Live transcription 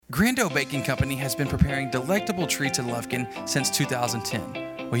Grando Baking Company has been preparing delectable treats in Lufkin since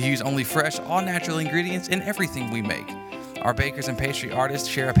 2010. We use only fresh, all-natural ingredients in everything we make. Our bakers and pastry artists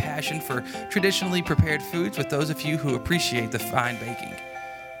share a passion for traditionally prepared foods with those of you who appreciate the fine baking.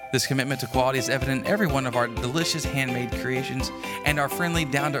 This commitment to quality is evident in every one of our delicious handmade creations, and our friendly,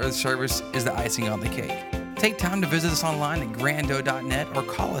 down-to-earth service is the icing on the cake. Take time to visit us online at grando.net or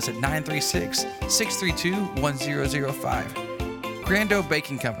call us at 936-632-1005. Grando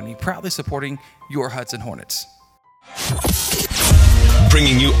Baking Company, proudly supporting your Hudson Hornets.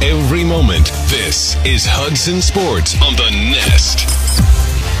 Bringing you every moment, this is Hudson Sports on the Nest.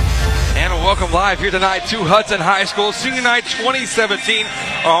 And welcome live here tonight to Hudson High School Senior Night 2017.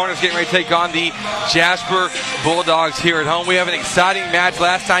 Our Hornets getting ready to take on the Jasper Bulldogs here at home. We have an exciting match.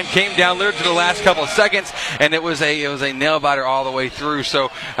 Last time came down literally to the last couple of seconds, and it was a nail biter all the way through. So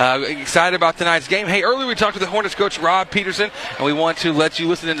excited about tonight's game. Hey, earlier we talked to the Hornets coach Rob Peterson, and we want to let you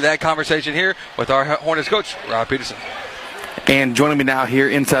listen into that conversation here with our Hornets coach Rob Peterson. And joining me now here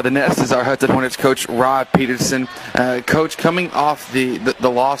inside the Nest is our Hudson Hornets coach, Rob Peterson. Coach, coming off the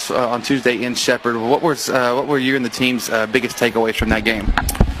loss on Tuesday in Shepherd, what were you and the team's biggest takeaways from that game?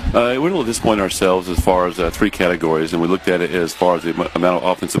 We're a little disappointed ourselves as far as three categories, and we looked at it as far as the amount of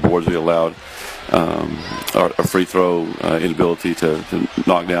offensive boards we allowed, our free throw inability to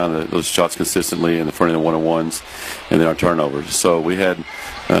knock down those shots consistently in the front of the one-on-ones, and then our turnovers. So we had,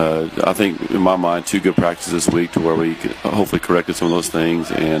 I think, in my mind, two good practices this week to where we hopefully corrected some of those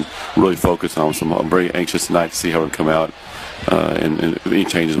things and really focused on some. I'm very anxious tonight to see how we come out and any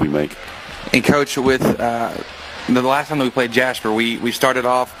changes we make. And, Coach, with the last time that we played Jasper, we started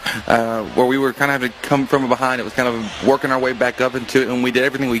off where we were kind of having to come from behind. It was kind of working our way back up into it, and we did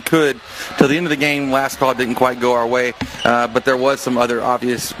everything we could till the end of the game. Last call didn't quite go our way, but there was some other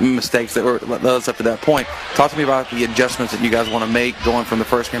obvious mistakes that led us up to that point. Talk to me about the adjustments that you guys want to make going from the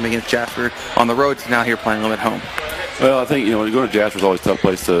first game against Jasper on the road to now here playing them at home. Well, I think, when you go to Jasper, it's always a tough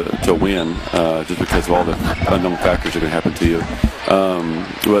place to win just because of all the unknown factors that are going to happen to you.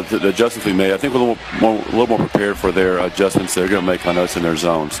 But the adjustments we made, I think we're a little more prepared for their adjustments they're going to make on us in their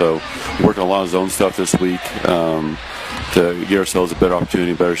zone. So we're working a lot of zone stuff this week to give ourselves a better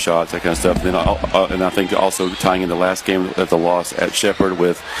opportunity, better shots, that kind of stuff. And I think also tying in the last game at the loss at Shepherd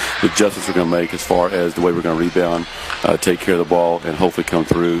with the adjustments we're going to make as far as the way we're going to rebound, take care of the ball, and hopefully come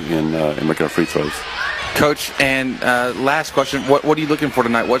through and make our free throws. Coach, and last question, what are you looking for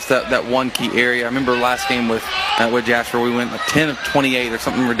tonight? What's that one key area? I remember last game with Jasper, we went 10 of 28 or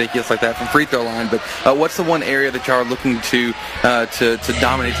something ridiculous like that from free throw line. But what's the one area that y'all are looking to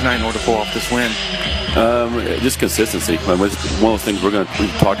dominate tonight in order to pull off this win? Just consistency. One of those things we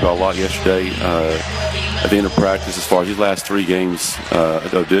talked about a lot yesterday at the end of practice as far as these last three games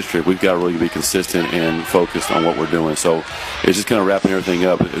of district. We've got to really be consistent and focused on what we're doing. So it's just kind of wrapping everything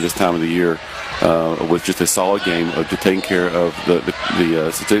up at this time of the year with just a solid game of taking care of the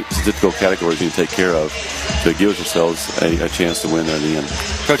statistical categories we need to take care of to give ourselves a chance to win there in the end.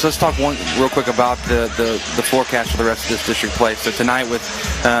 Coach, let's talk real quick about the forecast for the rest of this district play. So tonight, with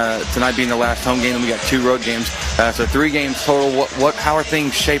tonight being the last home game, and we got two road games, so 3 games total. How are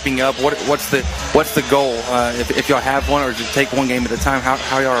things shaping up? What's the goal? If y'all have one, or just take one game at a time?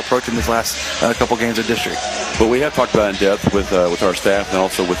 How y'all are approaching this last couple games of district? Well, we have talked about in depth with our staff and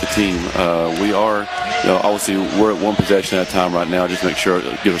also with the team. We are, obviously we're at one possession at a time right now, just to make sure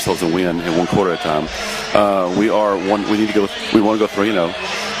give ourselves a win in one quarter at a time. We want to go 3-0. We want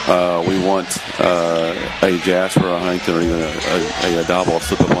a Jasper, a Huntington, or even a Diboll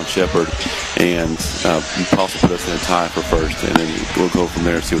slip up on Shepherd, and possibly put us in a tie for first, and then we'll go from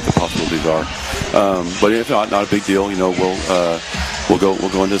there and see what the possibilities are. But if not a big deal. We'll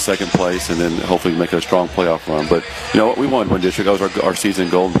go into second place and then hopefully make a strong playoff run. But what we wanted to win district. That was our season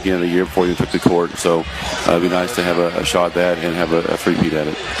goal at the beginning of the year before we took the court. So it'd be nice to have a shot at that and have a three-peat at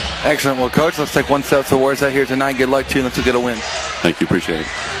it. Excellent. Well, Coach, let's take one step towards that here tonight. Good luck to you, and let's get a win. Thank you. Appreciate it.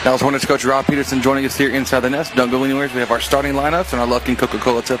 That was Hornets coach Rob Peterson joining us here inside the Nest. Don't go anywhere. We have our starting lineups and our Lufkin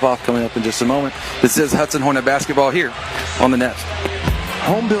Coca-Cola tip-off coming up in just a moment. This is Hudson Hornet basketball here on the Nest.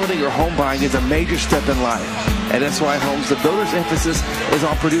 Home building or home buying is a major step in life. At SY Homes, the builder's emphasis is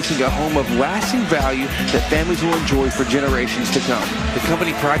on producing a home of lasting value that families will enjoy for generations to come. The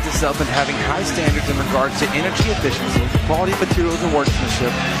company prides itself in having high standards in regards to energy efficiency, quality materials and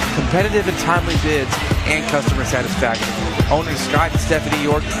workmanship, competitive and timely bids, and customer satisfaction. Owners Scott and Stephanie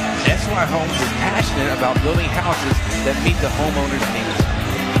York, SY Homes is passionate about building houses that meet the homeowner's needs.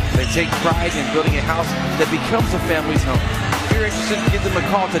 They take pride in building a house that becomes a family's home. If you're interested, give them a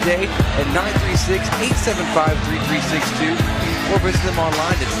call today at 936-875-3362 or visit them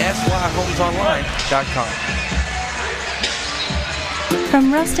online at syhomesonline.com.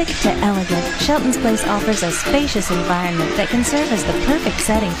 From rustic to elegant, Shelton's Place offers a spacious environment that can serve as the perfect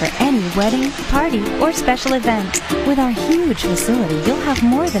setting for any wedding, party, or special event. With our huge facility, you'll have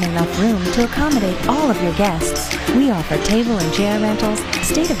more than enough room to accommodate all of your guests. We offer table and chair rentals,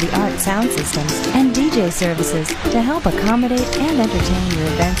 state-of-the-art sound systems, and DJ services to help accommodate and entertain your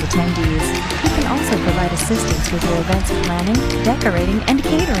event attendees. We can also provide assistance with your event's planning, decorating, and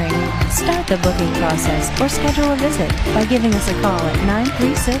catering. Start the booking process or schedule a visit by giving us a call at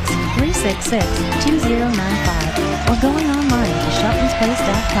 936-366-2095 or going online to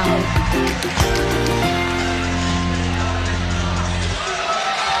sheltonsplace.com.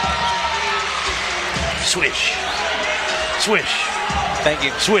 Swish. Swish. Thank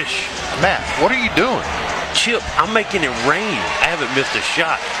you. Swish. Matt, what are you doing? Chip, I'm making it rain. I haven't missed a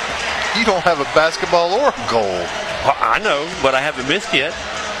shot. You don't have a basketball or a goal. Well, I know, but I haven't missed yet.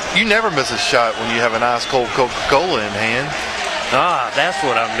 You never miss a shot when you have an ice-cold Coca-Cola in hand. Ah, that's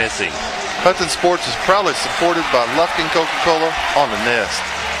what I'm missing. Hudson Sports is proudly supported by Lufkin Coca-Cola on the Nest.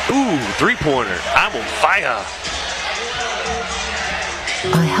 Ooh, three-pointer. I'm on fire.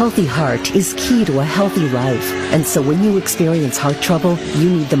 A healthy heart is key to a healthy life. And so when you experience heart trouble,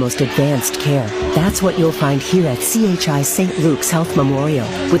 you need the most advanced care. That's what you'll find here at CHI St. Luke's Health Memorial,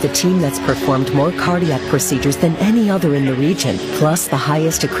 with a team that's performed more cardiac procedures than any other in the region, plus the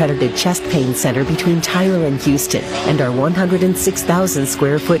highest accredited chest pain center between Tyler and Houston, and our 106,000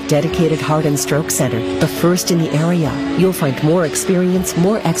 square foot dedicated heart and stroke center, the first in the area. You'll find more experience,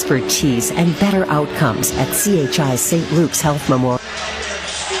 more expertise, and better outcomes at CHI St. Luke's Health Memorial.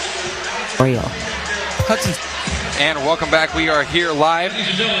 Hudson. And welcome back. We are here live,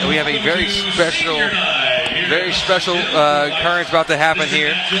 and we have a very special occurrence about to happen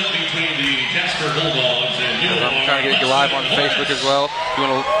here. I'm trying to get you live on Facebook as well. If you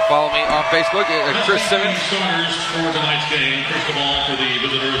want to follow me on Facebook, Chris Simmons.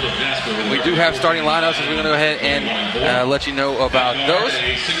 We do have starting lineups, so we're going to go ahead and let you know about those.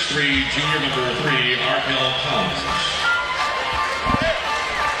 6'3", junior number 3, Arkell Collins.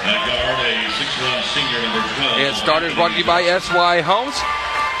 Guard, a 6'1", senior number 12. And starters brought to you by SY Homes.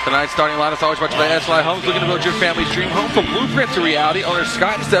 Tonight's starting line is always brought to you by SY Homes. Looking to build your family's dream home from blueprint to reality. Owners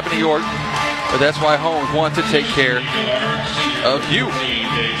Scott and Stephanie York with SY Homes want to take care of you.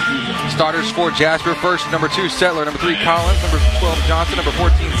 Starters for Jasper: first, number 2, Settler; number 3, Collins; number 12, Johnson; number 14,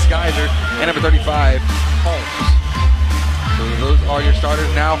 Skyzer; and number 35, Holmes. So those are your starters.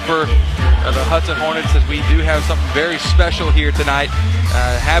 Now for the Hudson Hornets, as we do have something very special here tonight.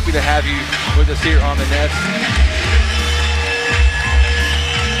 Happy to have you with us here on the Nest.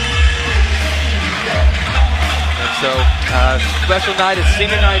 And so, special night is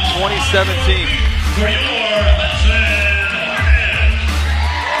Senior Night 2017. We've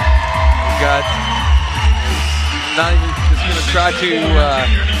got, not even just going to try to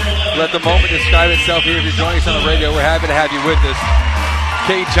let the moment describe itself here. If you're joining us on the radio, we're happy to have you with us.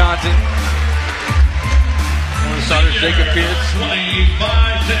 Kate Johnson. Starters Jacob Pierce.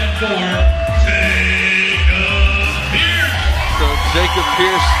 25-4, Jacob Pierce. So Jacob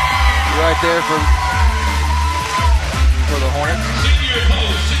Pierce right there for the Hornets. Senior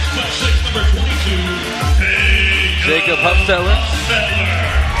post, 6'6", number 22, Jacob Hufsteller.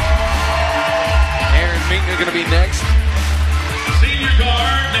 Aaron Minkner going to be next. Senior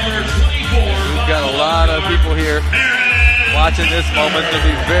guard, number 24. We've got a lot of people here watching this moment. It's going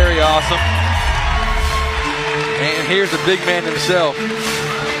to be very awesome. And here's the big man himself. And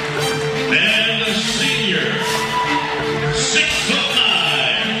the senior, 6'9",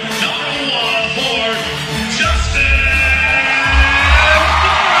 number 1 for Justin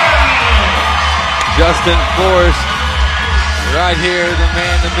Forrest. Justin Forrest, right here, the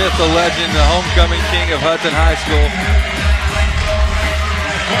man, the myth, the legend, the homecoming king of Hudson High School.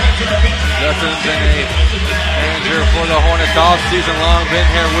 Justin's been a manager for the Hornets all season long, been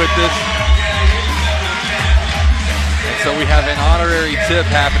here with us. So we have an honorary tip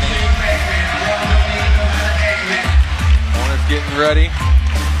happening. Hornets getting ready.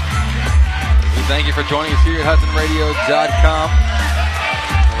 We thank you for joining us here at HudsonRadio.com.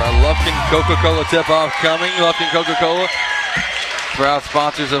 Our Lufkin Coca-Cola tip-off coming. Lufkin Coca-Cola, proud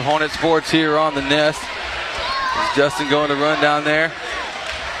sponsors of Hornet Sports here on the Nest. Is Justin going to run down there?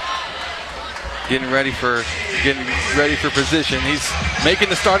 Getting ready for position. He's making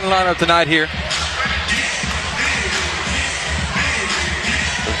the starting lineup tonight here.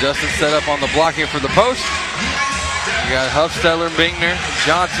 Justin set up on the blocking for the post. You got Hufsteller, Binkner,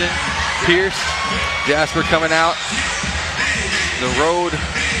 Johnson, Pierce, Jasper coming out. The road,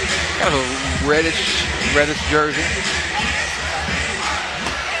 kind of a reddish jersey.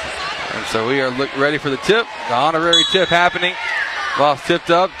 And so we are ready for the tip. The honorary tip happening. Ball tipped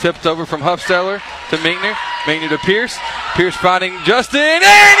over from Hufsteller to Minkner. Minkner to Pierce. Pierce finding Justin,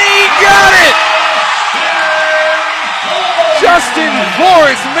 and he got it! Justin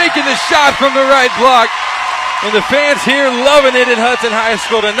Forrest making the shot from the right block. And the fans here loving it at Hudson High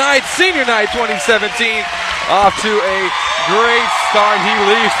School tonight. Senior night 2017. Off to a great start. He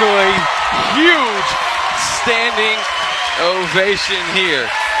leaves to a huge standing ovation here.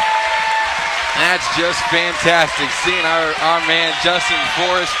 That's just fantastic. Seeing our man Justin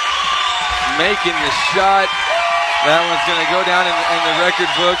Forrest making the shot. That one's going to go down in the record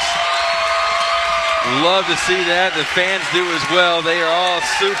books. Love to see that. The fans do as well. They are all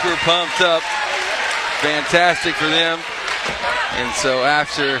super pumped up. Fantastic for them. And so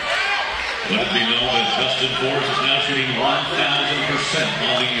after... Let it be known that Justin Forrest is now shooting 1,000%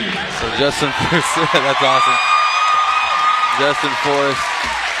 on the year. So Justin Forrest, that's awesome. Justin Forrest,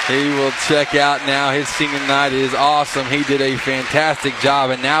 he will check out now. His senior night is awesome. He did a fantastic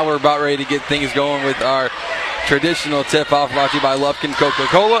job. And now we're about ready to get things going with our traditional tip-off brought to you by Lufkin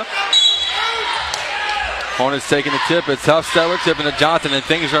Coca-Cola. Hornets taking the tip. It's Hufsteller tipping to Johnson, and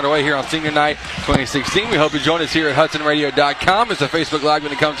things are underway here on Senior Night 2016. We hope you join us here at HudsonRadio.com. It's a Facebook Live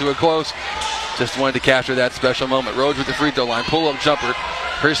when it comes to a close. Just wanted to capture that special moment. Rhodes with the free throw line. Pull-up jumper.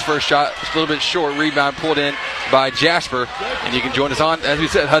 His first shot, a little bit short. Rebound pulled in by Jasper. And you can join us on, as we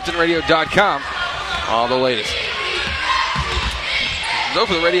said, HudsonRadio.com. All the latest. So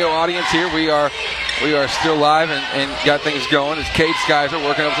for the radio audience here, we are still live and got things going. It's Cade Skizer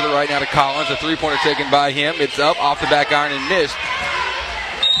working up to the right now to Collins. A three-pointer taken by him. It's up off the back iron and missed.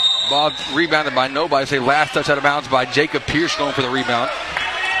 Ball rebounded by nobody. Say last touch out of bounds by Jacob Pierce going for the rebound.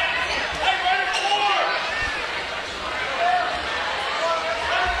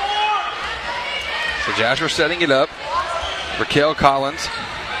 So Jasper setting it up. Raquel Collins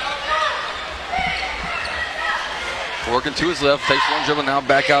working to his left, takes one dribble now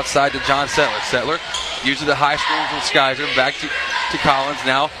back outside to John Settler. Settler uses the high screen from Skizer, back to Collins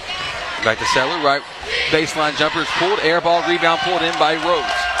now. Back to Settler, right baseline jumper is pulled, air ball rebound pulled in by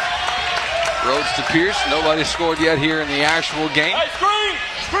Rhodes. Rhodes to Pierce, nobody scored yet here in the actual game.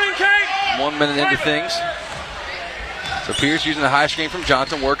 Screen, 1 minute into things. So Pierce using the high screen from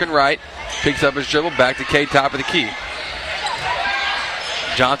Johnson, working right, picks up his dribble, back to Cade, top of the key.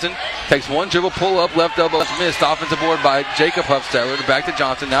 Johnson takes one dribble, pull up, left elbow, missed. Offensive board by Jacob Hufsteller. Back to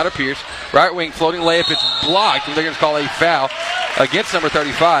Johnson, now to Pierce. Right wing floating layup, it's blocked, and they're going to call a foul against number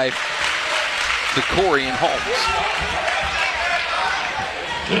 35, to Corian Holmes.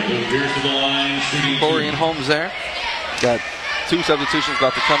 Corian Holmes there. Got two substitutions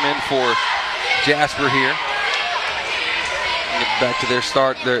about to come in for Jasper here. Get back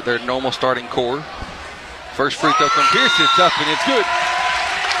to their normal starting core. First free throw from Pierce, it's up and it's good.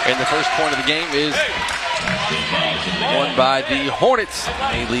 And the first point of the game is won by the Hornets.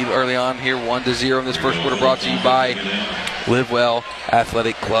 They lead early on here, 1-0 in this first quarter, brought to you by Live Well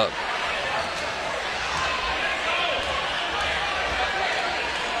Athletic Club.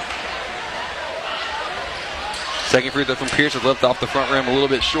 Second free throw from Pierce is left off the front rim, a little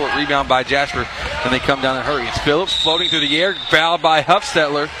bit short. Rebound by Jasper, and they come down in a hurry. It's Phillips floating through the air, fouled by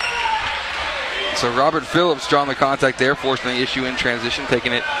Hufstetter. So Robert Phillips drawing the contact there, forcing the issue in transition,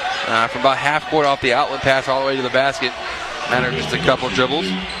 taking it from about half court off the outlet pass all the way to the basket. Matter of just a couple dribbles.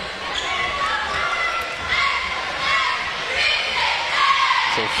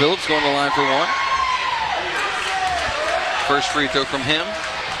 So Phillips going to the line for one. First free throw from him.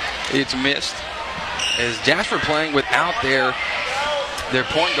 It's missed. As Jasper playing without their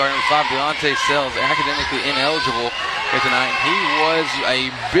point guard, Deontay Sells, academically ineligible here tonight. He was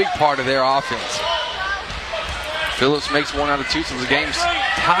a big part of their offense. Phillips makes 1 out of 2, so the game's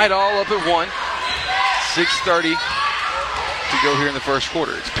tied all up at 1. 6:30 to go here in the first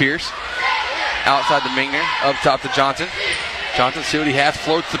quarter. It's Pierce outside the Minkner, up top to Johnson. Johnson, see what he has,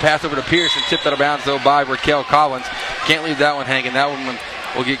 floats the pass over to Pierce and tipped out of bounds though by Raquel Collins. Can't leave that one hanging. That one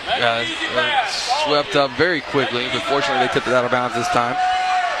will get swept up very quickly, but fortunately they tipped it out of bounds this time.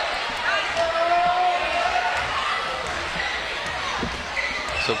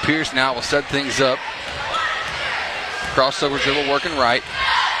 So Pierce now will set things up. Crossover dribble working right.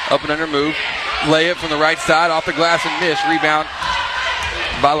 Up and under move. Layup from the right side off the glass and miss. Rebound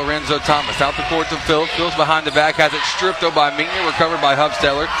by Lorenzo Thomas. Out the court to Phillips. Phillips behind the back. Has it stripped though by Minkner. Recovered by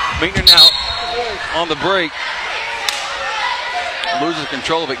Hufstetter. Minkner now on the break. Loses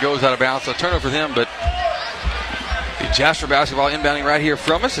control of it. Goes out of bounds. So turnover for them, but Jasper basketball inbounding right here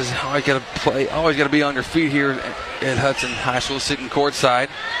from us is always got to play. Always got to be on your feet here at Hudson High School, sitting courtside.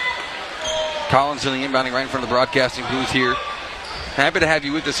 Collins doing the inbounding right in front of the broadcasting booth here. Happy to have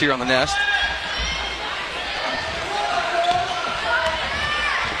you with us here on the Nest.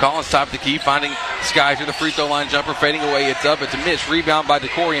 Collins top of the key, finding Skyzer, the free throw line jumper, fading away. It's up. It's a miss. Rebound by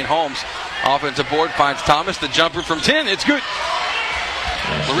DeCorian Holmes. Offensive board finds Thomas. The jumper from 10. It's good.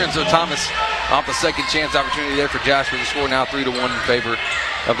 Lorenzo Thomas off the second chance opportunity there for Jasper. The score now 3-1 in favor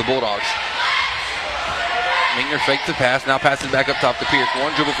of the Bulldogs. Mingner fakes the pass, now passes back up top to Pierce.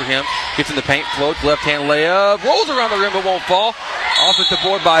 One dribble for him, gets in the paint, floats, left-hand layup, rolls around the rim but won't fall. Offensive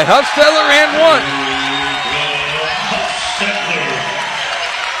board by Huffstetler and one.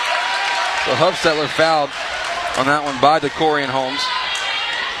 So Huffstetler fouled on that one by DeCorian Holmes.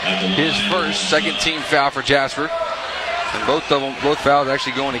 His first, second team foul for Jasper. And both fouls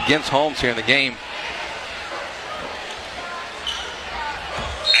actually going against Holmes here in the game.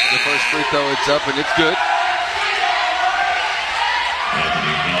 The first free throw, it's up and it's good.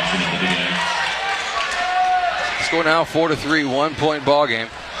 Score now 4-3, 1 point ball game.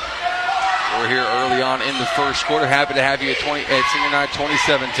 We're here early on in the first quarter. Happy to have you at Senior Night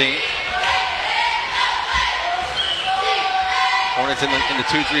 2017. Hornets in the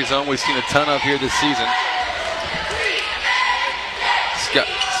 2-3 zone. We've seen a ton of here this season.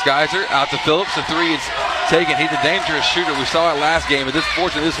 Skyzer out to Phillips. The three is taken. He's a dangerous shooter. We saw it last game, but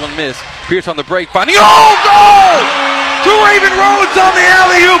fortunately this one missed. Pierce on the break, finding goal to Raven Rhodes on the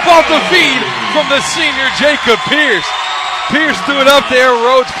alley-oop off the feed from the senior Jacob Pierce. Pierce threw it up there.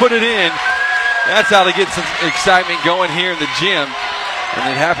 Rhodes put it in. That's how to get some excitement going here in the gym. And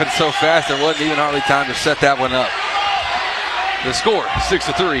it happened so fast there wasn't even hardly time to set that one up. The score,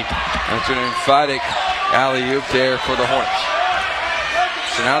 6-3. That's an emphatic alley-oop there for the Hornets.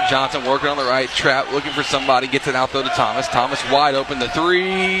 So now Johnson working on the right, trap, looking for somebody, gets it out though to Thomas. Thomas wide open, the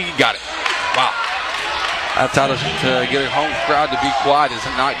three, got it. Wow. That's how to get a home crowd to be quiet, is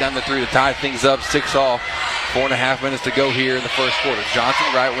to knock down the three to tie things up, 6-all. 4.5 minutes to go here in the first quarter. Johnson,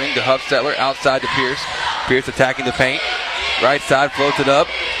 right wing to Huffstetler, outside to Pierce. Pierce attacking the paint. Right side, floats it up.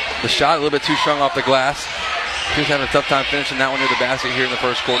 The shot a little bit too strong off the glass. Pierce having a tough time finishing that one near the basket here in the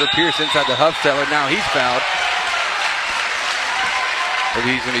first quarter. Pierce inside to Huffstetler. Now he's fouled.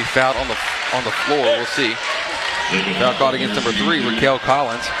 Maybe he's going to be fouled on the floor. We'll see. Foul caught against number 3, Raquel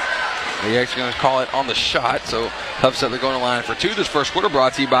Collins. He's actually going to call it on the shot. So Huffstetler going to line for 2. This first quarter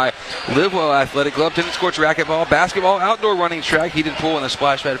brought to you by Livewell Athletic Club, tennis courts, racquetball, basketball, outdoor running track, heated pool, and a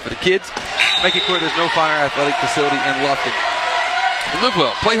splash pad for the kids. Make it clear there's no finer athletic facility in Lufkin.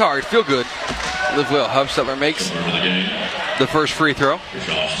 Livewell, play hard, feel good. Livewell. Huffstetler makes the first free throw.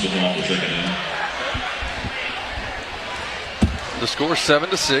 The score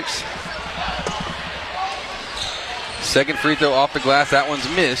 7-6. Second free throw off the glass. That one's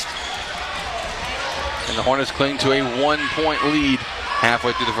missed. And the Hornets cling to a 1-point lead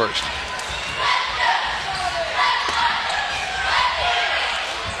halfway through the first.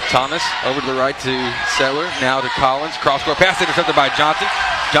 Thomas over to the right to Settler. Now to Collins. Cross-court pass intercepted by Johnson.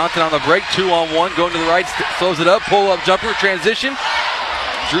 Johnson on the break. 2-on-1. Going to the right. Throws it up. Pull-up jumper. Transition.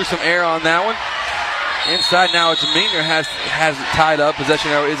 Drew some air on that one. Inside now it's Mingner has it tied up. Possession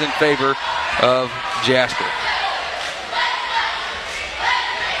arrow is in favor of Jasper.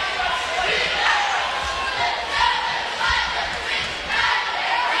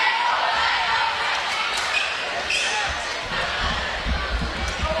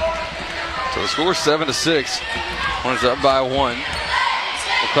 So the score 7-6. Hornets up by 1.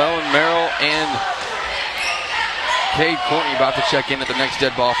 McClellan, Merrill, and Cade Courtney about to check in at the next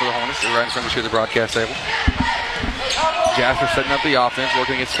dead ball for the Hornets. They're right in front of us here at the broadcast table. Jasper setting up the offense,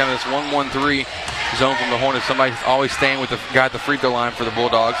 working against kind of this 1-1-3 zone from the Hornets. Somebody's always staying with the guy at the free throw line for the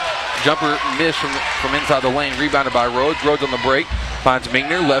Bulldogs. Jumper missed from inside the lane, rebounded by Rhodes. Rhodes on the break, finds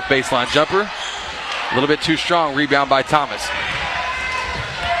Mingner, left baseline jumper. A little bit too strong, rebound by Thomas.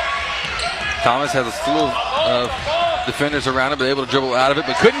 Thomas has a slew of defenders around him, but able to dribble out of it,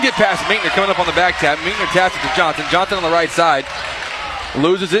 but couldn't get past Mingner coming up on the back tap. Mingner taps it to Johnson. Johnson on the right side.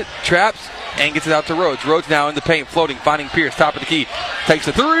 Loses it, traps, and gets it out to Rhodes. Rhodes now in the paint, floating, finding Pierce, top of the key. Takes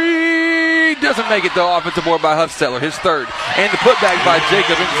a three. Doesn't make it, though. Offensive board by Huffstetler, his third. And the putback by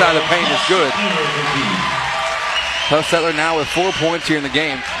Jacob inside the paint is good. Huffstetler now with 4 points here in the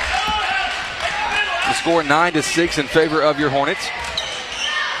game. The score 9-6 in favor of your Hornets.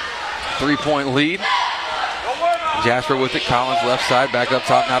 3-point lead. Jasper with it. Collins left side, back up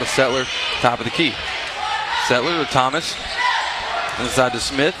top now to Settler, top of the key. Settler to Thomas. Inside to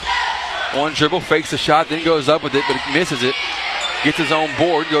Smith. One dribble, fakes the shot, then goes up with it, but misses it. Gets his own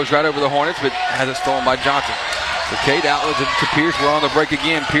board, goes right over the Hornets, but has it stolen by Johnson. So Cade outlets it to Pierce. We're on the break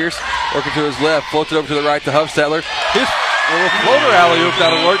again. Pierce working to his left, floats it over to the right to Huffstetler. His little floater alley-oop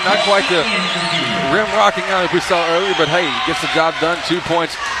that'll work. Not quite the rim rocking alley-oop we saw earlier, but hey, gets the job done. 2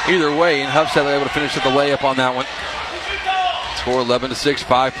 points either way, and Huffstetler able to finish with the layup on that one. Score 11-6,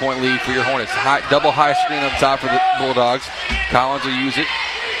 5-point lead for your Hornets. Double high screen up top for the Bulldogs. Collins will use it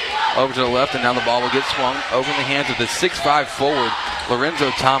over to the left, and now the ball will get swung over in the hands of the 6'5 forward, Lorenzo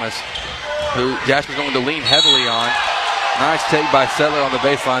Thomas, who Jasper's going to lean heavily on. Nice take by Settler on the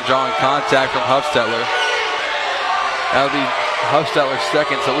baseline, drawing contact from Huffstetler. That would be Huffstetler's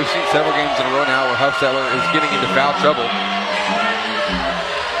second, so we've seen several games in a row now where Huffstetler is getting into foul trouble.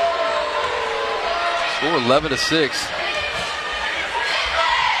 Score 11-6.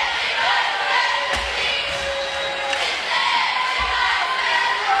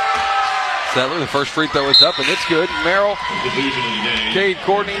 Settler, the first free throw is up, and it's good. Merrill, Cade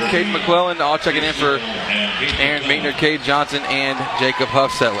Courtney, Cade McClellan, all checking in for Aaron Meekner, Cade Johnson, and Jacob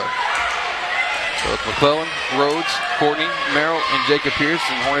Huffstetler. So it's McClellan, Rhodes, Courtney, Merrill, and Jacob Pierce.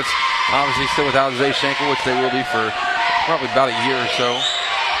 And Hornets obviously still without Zay Schenkel, which they will be for probably about a year or so.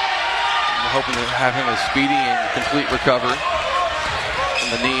 I'm hoping to have him a speedy and complete recovery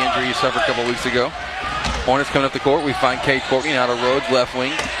from the knee injury he suffered a couple weeks ago. Hornets coming up the court. We find Cade Courtney out of Rhodes, left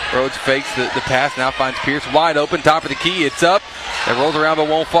wing. Rhodes fakes the pass, now finds Pierce wide open, top of the key. It's up. It rolls around but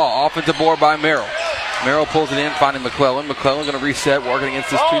won't fall. Offensive board by Merrill. Merrill pulls it in, finding McClellan. McClellan going to reset, working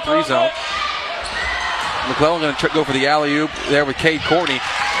against this 2-3 zone. McClellan going to go for the alley-oop there with Cade Courtney.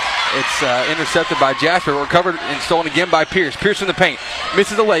 It's intercepted by Jasper, recovered and stolen again by Pierce. Pierce in the paint,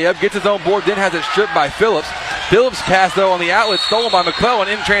 misses a layup, gets his own board, then has it stripped by Phillips. Phillips pass, though, on the outlet, stolen by McClellan.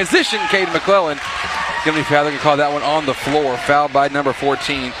 In transition, Cade McClellan. Going to be fouled. They're going to call that one on the floor. Fouled by number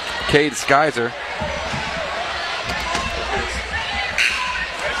 14, Cade Skizer.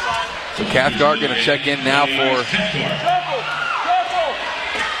 So Cathcart going to check in now for...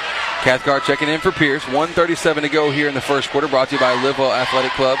 Cathcart checking in for Pierce. 1:37 to go here in the first quarter. Brought to you by Livewell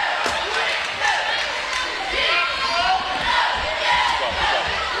Athletic Club.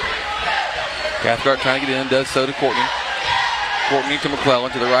 Cathcart trying to get in, does so to Courtney. Courtney to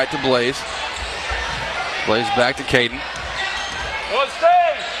McClellan, to the right to Blaze. Blaze back to Caden.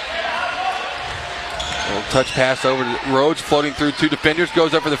 Little touch pass over to Rhodes, floating through two defenders.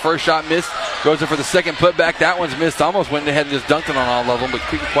 Goes up for the first shot, missed. Goes up for the second putback. That one's missed. Almost went ahead and just dunked it on all of them, but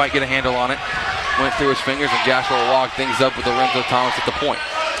couldn't quite get a handle on it. Went through his fingers, and Jasper will walk things up with Lorenzo Thomas at the point.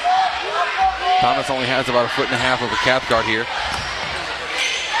 Thomas only has about 1.5 feet over Cathcart here.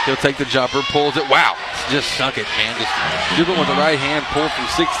 He'll take the jumper, pulls it. Wow, just sunk it, man. Just shooting with the right hand, pulled from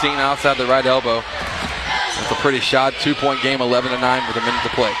 16 outside the right elbow. That's a pretty shot. 2-point game, 11-9 with a minute to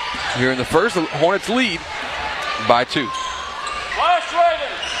play. Here in the first, the Hornets lead by 2.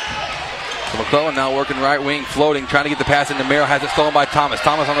 So McClellan now working right wing, floating, trying to get the pass into Merrill. Has it stolen by Thomas.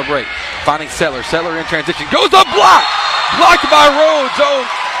 Thomas on the break, finding Settler. Settler in transition, goes up, blocked! Blocked by Rhodes. Oh,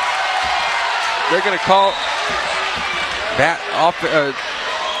 they're going to call that off.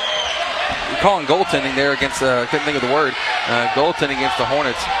 Calling goaltending there against, couldn't think of the word, goaltending against the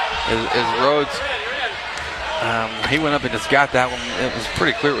Hornets is Rhodes. He went up and just got that one. It was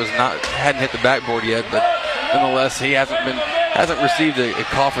pretty clear it was not, hadn't hit the backboard yet, but nonetheless, he hasn't received a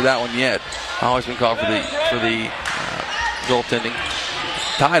call for that one yet. Always been called for the goaltending.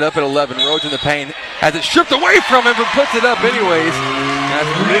 Tied up at 11. Rhodes in the paint, has it stripped away from him, but puts it up anyways. Has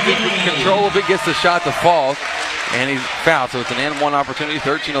control if it gets the shot to fall. And he's fouled, so it's an and one opportunity.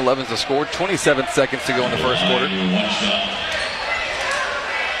 13-11 is the score. 27 seconds to go in the first quarter.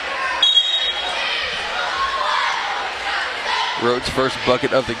 Rhodes' first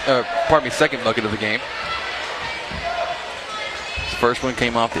bucket of the, second bucket of the game. His first one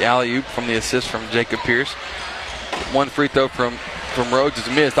came off the alley-oop from the assist from Jacob Pierce. One free throw from Rhodes is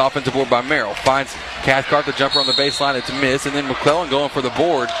missed. Offensive board by Merrill. Finds Cathcart, the jumper on the baseline. It's missed, and then McClellan going for the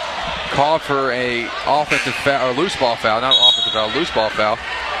board. Called for a offensive foul, or loose ball foul, not offensive foul, loose ball foul.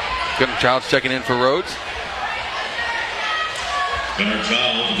 Gunnar Childs checking in for Rhodes. Gunnar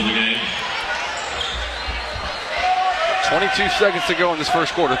Childs into the game. 22 seconds to go in this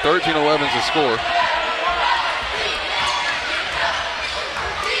first quarter. 13-11 is the score.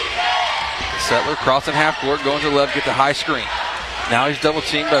 Settler crossing half court, going to the left, gets a high screen. Now he's double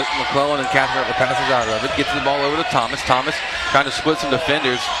teamed, but McClellan and Cathcart the passes out of it. Gets the ball over to Thomas. Thomas trying to split some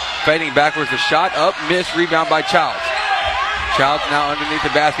defenders. Fading backwards, the shot up, missed, rebound by Childs. Childs now underneath the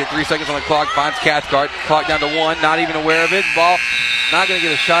basket. 3 seconds on the clock, finds Cathcart. Clock down to 1, not even aware of it. Ball not going to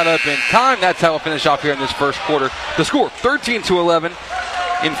get a shot up in time. That's how we'll finish off here in this first quarter. The score, 13-11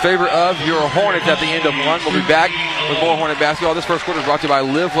 in favor of your Hornets at the end of one. We'll be back with more Hornet basketball. This first quarter is brought to you by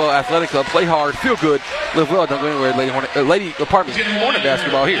Live Well Athletic Club. Play hard, feel good, live well. Don't go anywhere. Hornet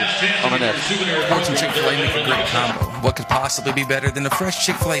basketball here on the net. Folks and Chick-fil-A make a great combo. What could possibly be better than a fresh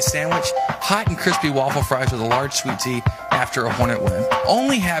Chick-fil-A sandwich, hot and crispy waffle fries with a large sweet tea after a Hornet win?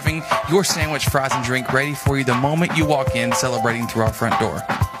 Only having your sandwich, fries, and drink ready for you the moment you walk in, celebrating through our front door.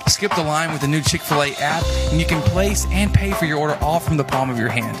 Skip the line with the new Chick-fil-A app, and you can place and pay for your order all from the palm of your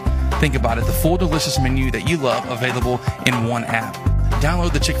hand. Think about it, the full delicious menu that you love available in one app.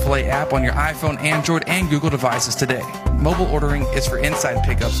 Download the Chick-fil-A app on your iPhone, Android, and Google devices today. Mobile ordering is for inside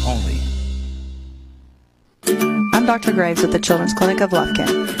pickups only. I'm Dr. Graves with the Children's Clinic of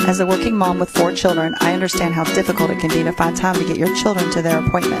Lufkin. As a working mom with 4 children, I understand how difficult it can be to find time to get your children to their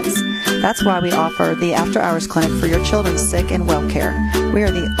appointments. That's why we offer the after-hours clinic for your children's sick and well care. We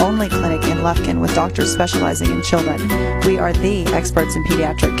are the only clinic in Lufkin with doctors specializing in children. We are the experts in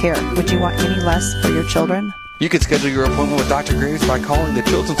pediatric care. Would you want any less for your children? You can schedule your appointment with Dr. Graves by calling the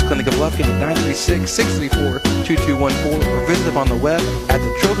Children's Clinic of Lufkin at 936-634-2214 or visit them on the web at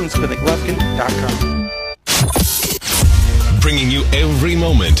thechildren'scliniclufkin.com. Bringing you every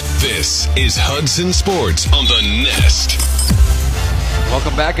moment, this is Hudson Sports on the Nest.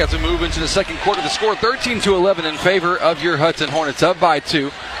 Welcome back as we move into the second quarter. The score 13-11 in favor of your Hudson Hornets, up by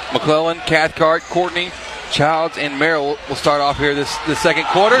 2. McClellan, Cathcart, Courtney, Childs, and Merrill will start off here this second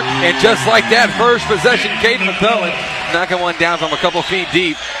quarter. And just like that, first possession, Caden McClellan knocking one down from a couple feet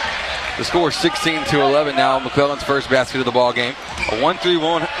deep. The score is 16-11 now. McClellan's first basket of the ball game. A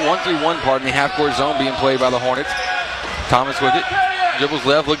 1-3-1, half-court zone being played by the Hornets. Thomas with it. Dribbles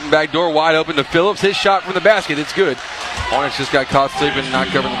left, looking back door, wide open to Phillips. His shot from the basket, it's good. Hornets just got caught sleeping and not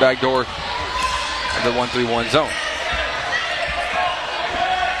covering the back door in the 1-3-1 zone.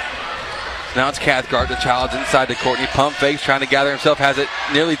 Now it's Cathcart, the Child's inside to Courtney. Pump fakes, trying to gather himself, has it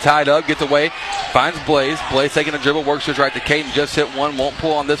nearly tied up, gets away, finds Blaze. Blaze taking a dribble, works his right to Caden, just hit one, won't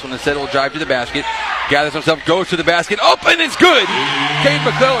pull on this one. Instead, will drive to the basket, gathers himself, goes to the basket, open, it's good! Caden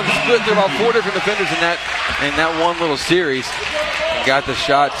McClellan split through about 4 different defenders in that one little series. And got the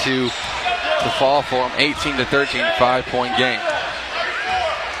shot to fall for him, 18-13, 5-point game.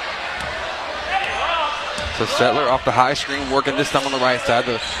 So Settler off the high screen, working this time on the right side.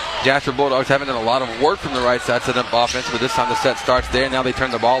 The Jasper Bulldogs haven't done a lot of work from the right side, setting up offense, but this time the set starts there. Now they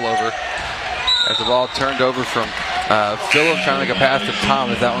turn the ball over. As the ball turned over from Phillips, trying to make a pass to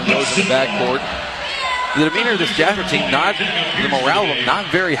Thomas. That one goes to the backcourt. The demeanor of this Jasper team, the morale of them, not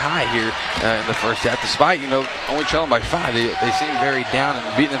very high here in the first half. Despite, only trailing by 5, they seem very down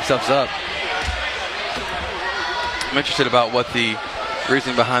and beating themselves up. I'm interested about what the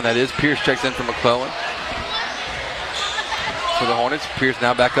reasoning behind that is. Pierce checks in for McClellan. For the Hornets, Pierce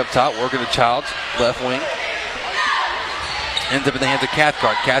now back up top, working the Childs, left wing. Ends up in the hands of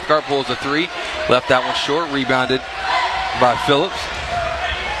Cathcart. Cathcart pulls a 3, left that one short, rebounded by Phillips.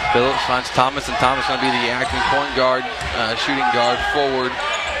 Phillips finds Thomas, and Thomas going to be the acting point guard, shooting guard, forward,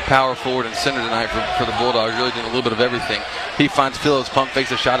 power forward, and center tonight for the Bulldogs, really doing a little bit of everything. He finds Phillips, pump fakes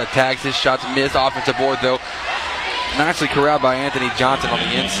a shot, attacks. His shot's missed, offensive board though. Nicely corralled by Anthony Johnson on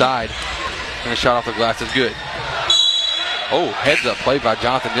the inside. And the shot off the glass is good. Oh, heads up play by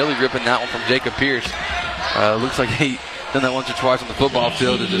Johnson, nearly ripping that one from Jacob Pierce. Looks like he done that once or twice on the football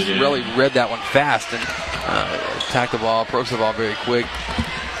field and just really read that one fast and attacked the ball, approached the ball very quick,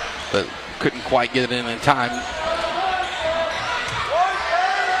 but couldn't quite get it in time.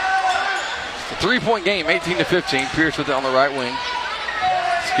 It's a 3-point game, 18-15. Pierce with it on the right wing.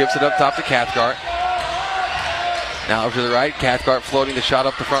 Skips it up top to Cathcart. Now over to the right, Cathcart floating the shot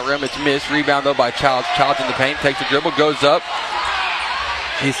up the front rim. It's missed. Rebound though by Childs. Childs in the paint, takes the dribble, goes up.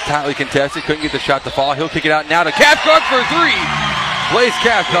 He's tightly contested, couldn't get the shot to fall. He'll kick it out now to Cathcart for 3. Blaze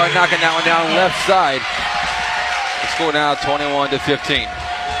Cathcart knocking that one down left side. The score now 21-15.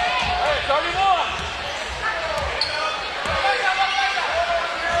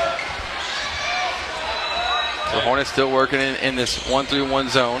 The Hornets still working in this 1-3-1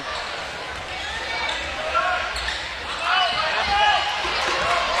 zone.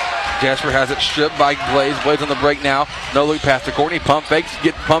 Jasper has it stripped by Blaze. Blaze on the break now. No look pass to Courtney. Pump fakes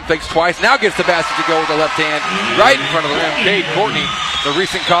twice. Now gets the basket to go with the left hand right in front of the rim. Cade Courtney, the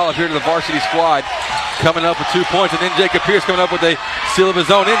recent call up here to the varsity squad, coming up with 2 points. And then Jacob Pierce coming up with a steal of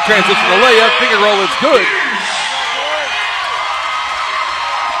his own in transition. The layup, finger roll is good.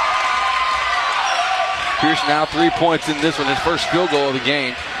 Pierce now 3 points in this one, his first field goal of the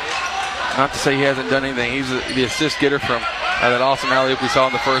game. Not to say he hasn't done anything. He's the assist getter from that awesome alley-oop we saw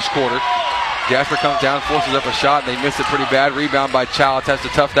in the first quarter. Jasper comes down, forces up a shot, and they miss it pretty bad. Rebound by Childs, has to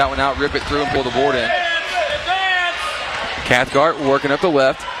tough that one out, rip it through, and pull the board in. Cathcart working up the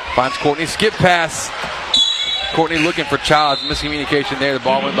left, finds Courtney, skip pass. Courtney looking for Childs. Miscommunication there. The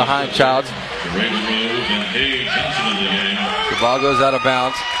ball went behind Childs. The ball goes out of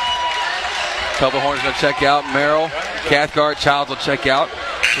bounds. Couple Hornets going to check out. Merrill, Cathcart, Childs will check out.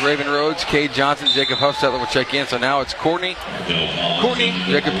 To Raven Rhodes, Cade Johnson, Jacob Huffstetler will check in. So now it's Courtney,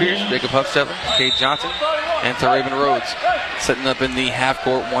 Jacob Pierce, Jacob Huffstetler, Cade Johnson, and to Raven Rhodes, setting up in the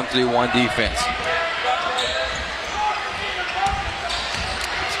half-court 1-3-1 defense.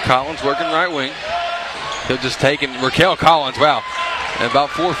 It's Collins working right wing. He'll just take in Raquel Collins. Wow. And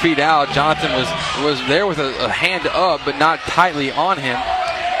about 4 feet out, Johnson was there with a hand up, but not tightly on him.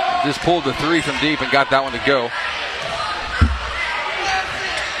 Just pulled the three from deep and got that one to go.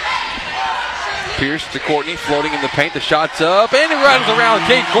 Pierce to Courtney, floating in the paint. The shot's up, and it rattles around.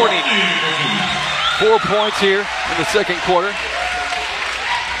 Kate Courtney. 4 points here in the second quarter.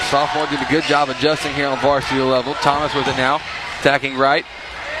 Sophomore did a good job adjusting here on varsity level. Thomas with it now, attacking right.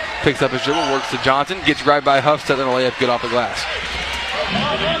 Picks up his dribble, works to Johnson, gets right by Huffstetler, and a layup good off the glass.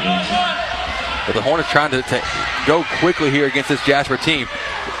 But the Hornets trying to go quickly here against this Jasper team.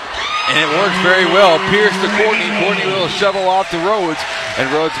 And it works very well. Pierce to Courtney. Courtney will shovel off to Rhodes. And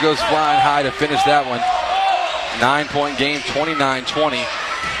Rhodes goes flying high to finish that one. 9-point game, 29-20.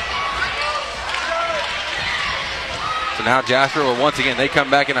 So now Jasper will once again, they come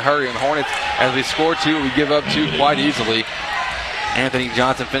back in a hurry. And the Hornets, as we score two, we give up two quite easily. Anthony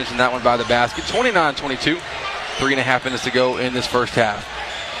Johnson finishing that one by the basket. 29-22. 3.5 minutes to go in this first half.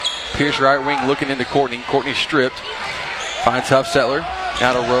 Pierce right wing looking into Courtney. Courtney stripped. Finds Huffstetler.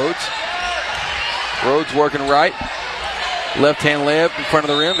 Now to Rhodes. Rhodes working right. Left hand layup in front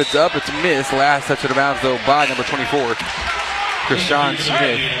of the rim. It's up. It's missed. Last touch of the bounds though by number 24. Krishan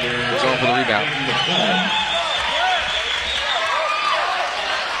Smith going for the rebound.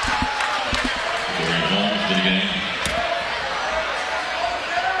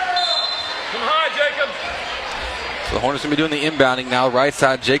 So the Hornets going to be doing the inbounding now. Right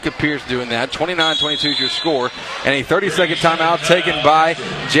side, Jacob Pierce doing that. 29-22 is your score. And a 30-second timeout taken by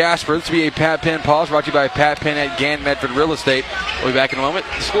Jasper. This will be a Pat Penn pause brought to you by Pat Penn at Gann Medford Real Estate. We'll be back in a moment.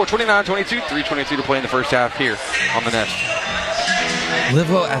 The score 29-22, 3:22 to play in the first half here on the Nest.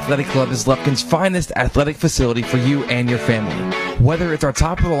 Livewell Athletic Club is Lufkin's finest athletic facility for you and your family. Whether it's our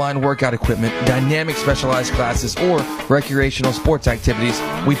top-of-the-line workout equipment, dynamic specialized classes, or recreational sports activities,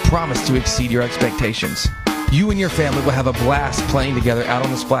 we promise to exceed your expectations. You and your family will have a blast playing together out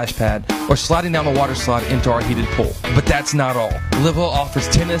on the splash pad or sliding down the water slide into our heated pool. But that's not all. Livewell offers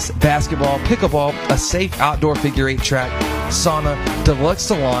tennis, basketball, pickleball, a safe outdoor figure 8 track, sauna, deluxe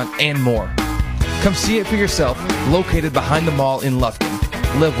salon, and more. Come see it for yourself, located behind the mall in Lufkin.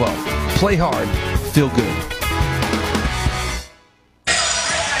 Live well, play hard, feel good.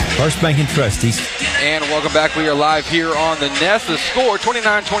 First Bank and Trustees. And welcome back. We are live here on the Nest. The score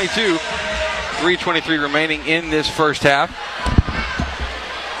 29-22. 3:23 remaining in this first half.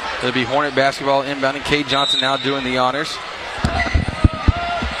 It'll be Hornet basketball inbounding. Cade Johnson now doing the honors.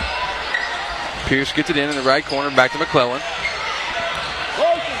 Pierce gets it in the right corner, back to McClellan.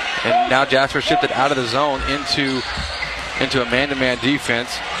 And now Jasper shifted out of the zone into a man-to-man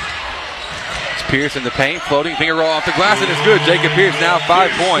defense. It's Pierce in the paint, floating finger roll off the glass, and it's good. Jacob Pierce now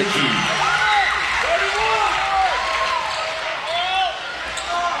 5 points.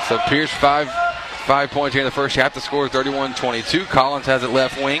 So Pierce 5 points here in the first half. The score is 31-22. Collins has it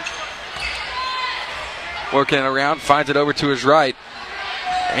left wing. Working it around, finds it over to his right.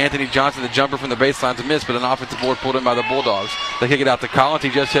 Anthony Johnson, the jumper from the baseline to miss, but an offensive board pulled in by the Bulldogs. They kick it out to Collins. He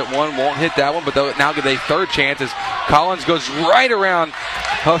just hit one, won't hit that one, but they'll now get a third chance as Collins goes right around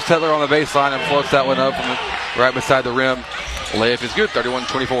Huffstetler on the baseline and floats that one up from right beside the rim. Layup is good,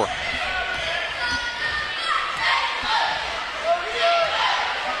 31-24.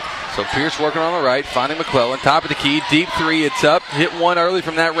 So Pierce working on the right, finding McClellan. Top of the key, deep three, it's up. Hit one early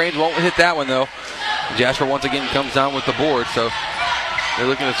from that range, won't hit that one though. Jasper once again comes down with the board, so they're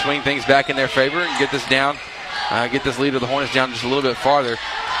looking to swing things back in their favor and get this down, get this lead of the Hornets down just a little bit farther.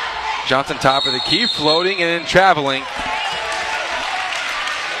 Johnson top of the key, floating and then traveling.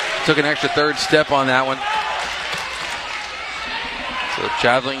 Took an extra third step on that one. So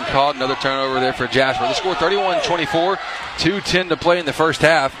traveling called, another turnover there for Jasper. The score 31-24, 2:10 to play in the first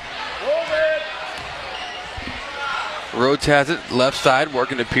half. Rhodes has it, left side,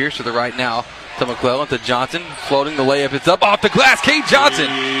 working to Pierce to the right now. To McClellan, to Johnson, floating the layup. It's up off the glass. Cade Johnson.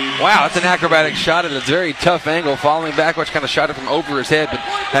 Wow, that's an acrobatic shot at a very tough angle. Falling backwards, kind of shot it from over his head. But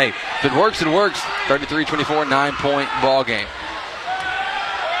hey, if it works, it works. 33-24, 9-point ball game.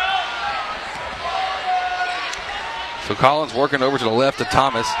 So Collins working over to the left to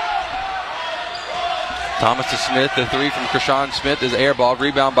Thomas. Thomas to Smith. The three from Krishan Smith is airballed.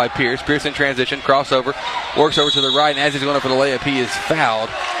 Rebound by Pierce. Pierce in transition. Crossover. Works over to the right. And as he's going up for the layup, he is fouled.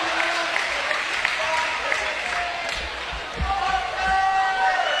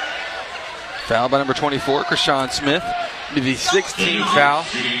 Foul by number 24, Krishan Smith. The 16th foul.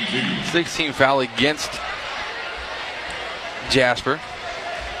 16th foul against Jasper.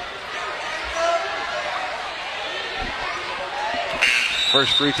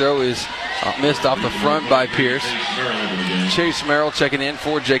 First free throw is missed off the front by Pierce. Chase Merrill checking in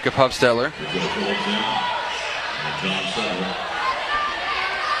for Jacob Huffstetler.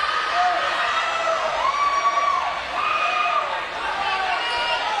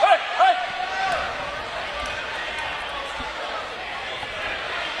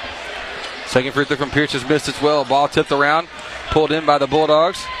 Second free throw from Pierce is missed as well. Ball tipped around, pulled in by the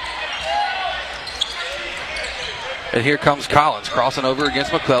Bulldogs. And here comes Collins crossing over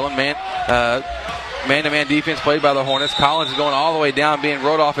against McClellan. Man-to-man defense played by the Hornets. Collins is going all the way down, being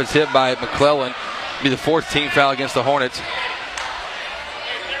rode off his hip by McClellan. Be the fourth team foul against the Hornets.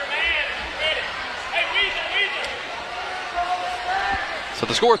 So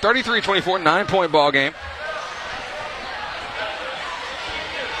the score 33-24, 9-point ball game.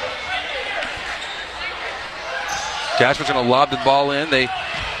 Jasper's going to lob the ball in. They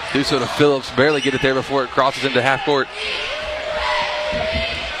do so to Phillips. Barely get it there before it crosses into half court.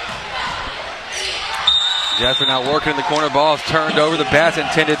 Jasper now working in the corner. Ball is turned over. The pass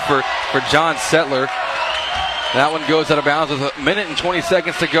intended for John Settler. That one goes out of bounds with a minute and 20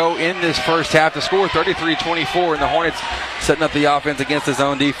 seconds to go in this first half. The score 33-24, and the Hornets setting up the offense against his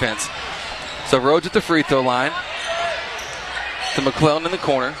own defense. So Rhodes at the free throw line. To McClellan in the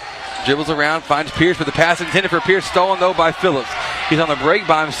corner. Dribbles around, finds Pierce, but the pass intended for Pierce, stolen though by Phillips. He's on the break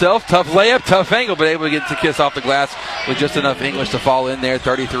by himself. Tough layup, tough angle, but able to get the kiss off the glass with just enough English to fall in there,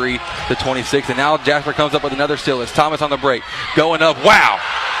 33-26. And now Jasper comes up with another steal. It's Thomas on the break. Going up. Wow!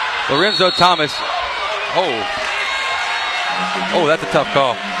 Lorenzo Thomas. Oh, that's a tough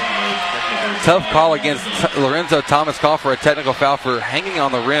call. Tough call against Lorenzo Thomas. Call for a technical foul for hanging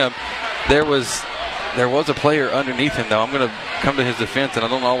on the rim. There was a player underneath him, though. I'm going to come to his defense, and I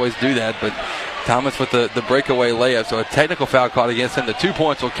don't always do that, but Thomas with the breakaway layup. So a technical foul caught against him. The 2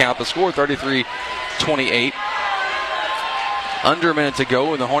 points will count. The score 33-28. Under a minute to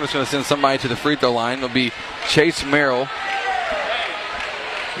go, and the Hornets going to send somebody to the free throw line. It'll be Chase Merrill.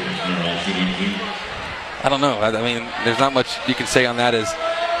 I don't know. I mean, there's not much you can say on that as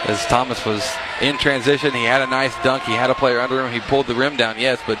Thomas was in transition. He had a nice dunk. He had a player under him. He pulled the rim down,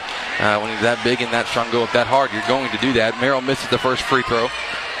 yes, but when he's that big and that strong, go up that hard, you're going to do that. Merrill misses the first free throw.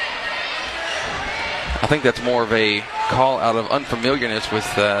 I think that's more of a call out of unfamiliarness with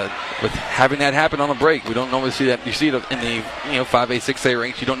having that happen on a break. We don't normally see that. You see it in the 5A, 6A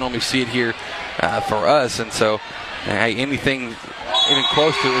ranks. You don't normally see it here for us, and so anything even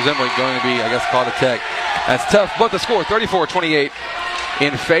close to resembling going to be, I guess, called a tech. That's tough, but the score 34-28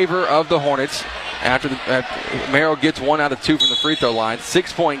 in favor of the Hornets after Merrill gets 1 out of 2 from the free throw line.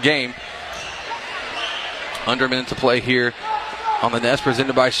 6-point game. Under a minute to play here on the Nest,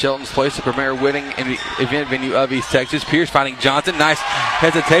 presented by Shelton's Place, the premier wedding event venue of East Texas. Pierce finding Johnson. Nice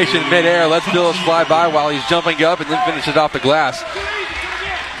hesitation midair. Lets Phillips fly by while he's jumping up and then finishes off the glass.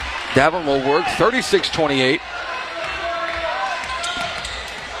 That one will work. 36-28.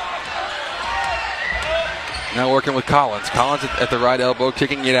 Now working with Collins. Collins at the right elbow,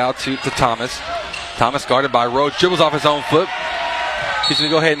 kicking it out to Thomas. Thomas guarded by Rhodes. Dribbles off his own foot. He's going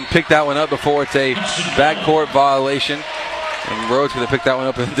to go ahead and pick that one up before it's a backcourt violation. And Rhodes going to pick that one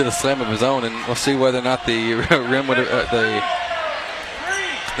up and did a slam of his own. And we'll see whether or not the rim would the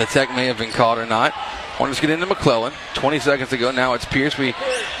tech may have been called or not. Hornets get into McClellan. 20 seconds to go. Now it's Pierce. We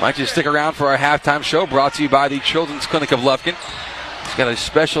might just stick around for our halftime show, brought to you by the Children's Clinic of Lufkin. He's got a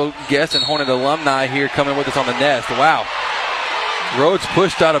special guest and Hornet alumni here coming with us on the Nest. Wow. Rhodes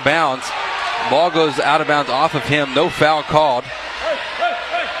pushed out of bounds. Ball goes out of bounds off of him. No foul called.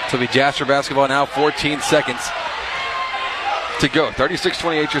 So it'll be Jasper basketball now. 14 seconds to go.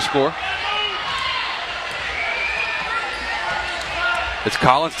 36-28 your score. It's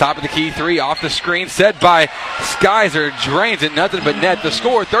Collins, top of the key, 3 off the screen, set by Skizer, drains it, nothing but net. The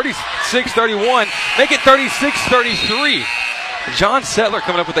score 36-31, make it 36-33. John Settler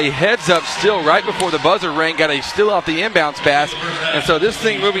coming up with a heads-up steal right before the buzzer rang, got a steal off the inbounds pass, and so this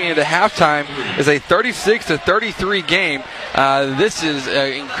thing moving into halftime is a 36-33 game. This is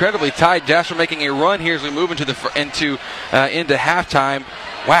incredibly tight. Jasper making a run here as we move into halftime.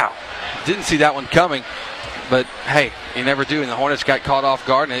 Wow, didn't see that one coming. but hey, you never do. And the Hornets got caught off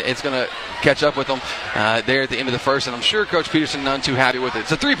guard, and it's going to catch up with them there at the end of the first. And I'm sure Coach Peterson none too happy with it.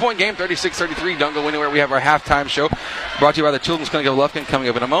 It's a 3-point game, 36-33. Don't go anywhere. We have our halftime show brought to you by the Children's Clinic of Lufkin coming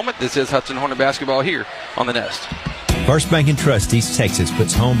up in a moment. This is Hudson Hornet basketball here on The Nest. First Bank and Trust East Texas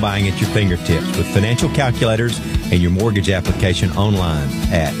puts home buying at your fingertips with financial calculators and your mortgage application online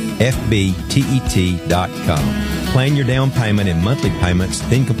at fbtet.com. Plan your down payment and monthly payments,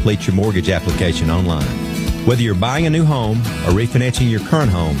 then complete your mortgage application online. Whether you're buying a new home or refinancing your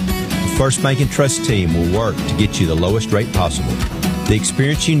current home, the First Bank and Trust team will work to get you the lowest rate possible. The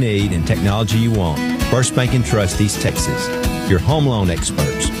experience you need and technology you want. First Bank and Trust East Texas. Your home loan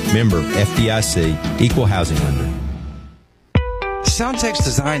experts. Member FDIC, Equal Housing Lender. Soundtex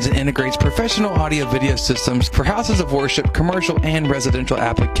designs and integrates professional audio-video systems for houses of worship, commercial, and residential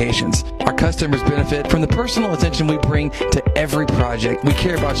applications. Our customers benefit from the personal attention we bring to every project. We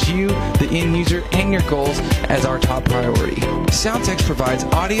care about you, the end user, and your goals as our top priority. Soundtex provides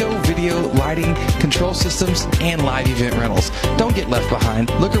audio, video, lighting, control systems, and live event rentals. Don't get left behind.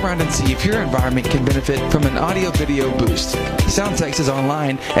 Look around and see if your environment can benefit from an audio-video boost. Soundtex is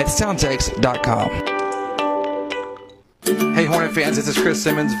online at soundtex.com. Hey Hornet fans, this is Chris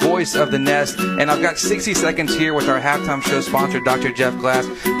Simmons, voice of The Nest, and I've got 60 seconds here with our halftime show sponsor, Dr. Jeff Glass.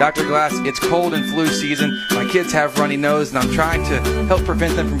 Dr. Glass, it's cold and flu season. My kids have runny nose, and I'm trying to help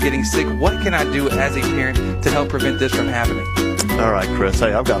prevent them from getting sick. What can I do as a parent to help prevent this from happening? All right, Chris.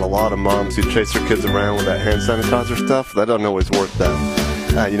 Hey, I've got a lot of moms who chase their kids around with that hand sanitizer stuff. That doesn't always work, though.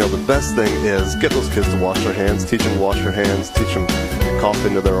 The best thing is get those kids to wash their hands, teach them to wash their hands, teach them cough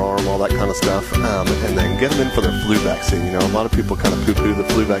into their arm, all that kind of stuff, and then get them in for their flu vaccine. A lot of people kind of poo-poo the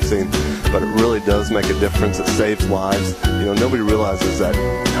flu vaccine, but it really does make a difference. It saves lives. Nobody realizes that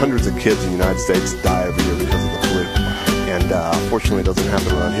hundreds of kids in the United States die every year because of the flu. And fortunately, it doesn't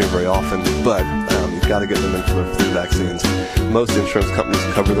happen around here very often, but you've got to get them in for their flu vaccines. Most insurance companies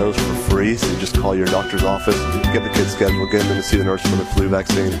cover those for free, so you just call your doctor's office, get the kids scheduled, get them in to see the nurse for the flu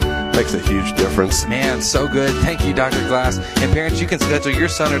vaccine. Makes a huge difference. Man, so good. Thank you, Dr. Glass. And parents, you can schedule your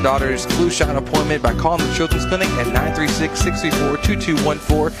son or daughter's flu shot appointment by calling the Children's Clinic at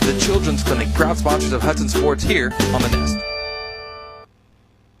 936-634-2214. The Children's Clinic, proud sponsors of Hudson Sports here on The Nest.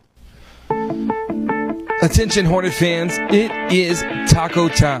 Attention Hornet fans, it is taco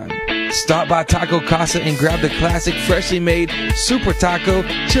time. Stop by Taco Casa and grab the classic freshly made Super Taco,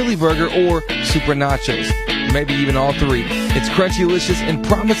 Chili Burger, or Super Nachos. Maybe even all three. It's crunchy, delicious, and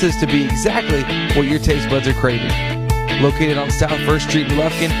promises to be exactly what your taste buds are craving. Located on South 1st Street in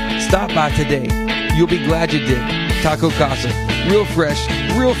Lufkin, stop by today. You'll be glad you did. Taco Casa. Real fresh,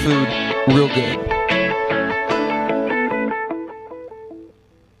 real food, real good.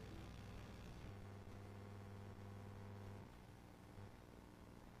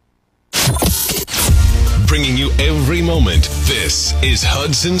 Bringing you every moment. This is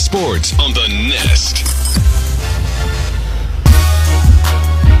Hudson Sports on The Nest.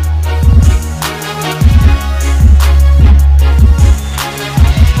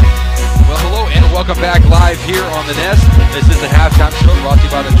 Well, hello and welcome back live here on The Nest. This is the halftime show brought to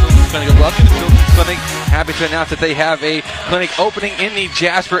you by the Children's Clinic of Lufkin. The Children's Clinic, happy to announce that they have a clinic opening in the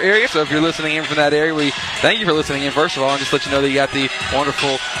Jasper area. So if you're listening in from that area, we thank you for listening in, first of all, and just let you know that you got the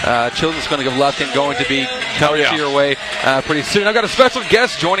wonderful Children's Clinic of Lufkin going to be coming to your way pretty soon. I've got a special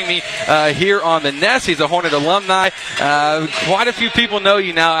guest joining me here on The Nest. He's a Hornet alumni. Quite a few people know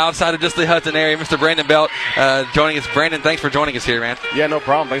you now outside of just the Hudson area. Mr. Brandon Belt joining us. Brandon, thanks for joining us here, man. Yeah, no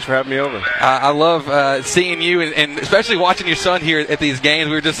problem. Thanks for having me over. I love seeing you and especially watching your son here at these games.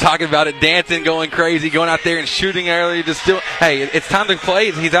 We were just talking about it, dancing, going crazy, going out there and shooting early. Hey, it's time to play.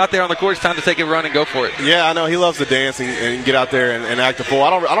 He's out there on the court. It's time to take a run and go for it. Yeah, I know. He loves to dance and get out there and act a fool. I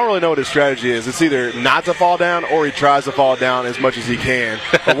don't really know what his strategy is. It's either not to fall down or he tries to fall down as much as he can.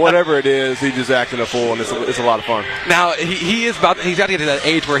 But whatever it is, he's just acting a fool, and it's a lot of fun. Now, he's got to get to that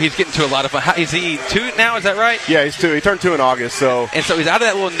age where he's getting to a lot of fun. Is he 2 now? Is that right? Yeah, he's 2. He turned 2 in August. So he's out of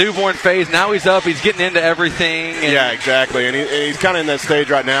that little newborn phase. Now he's up. He's getting into everything. Yeah, exactly. And he's kind of in that stage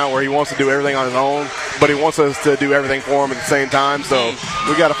right now where he wants to do everything on his own, but he wants us to do everything for him at the same time. So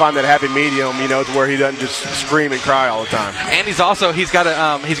we got to find that happy medium, to where he doesn't just scream and cry all the time. And he's got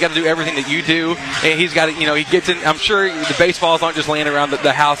to do everything that you do. And he's got to, he gets in. I'm sure the baseballs aren't just laying around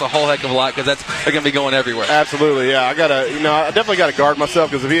the house a whole heck of a lot because they're going to be going everywhere. Absolutely, yeah. I definitely got to guard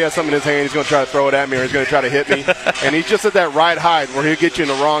myself because if he has something in his hand, he's going to try to throw it at me or he's going to try to hit me. And he's just at that right height where he'll get you in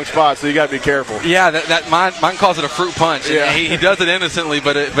the wrong spot, so you got to be careful. Yeah, mine calls it a fruit punch. Yeah. He does it innocently,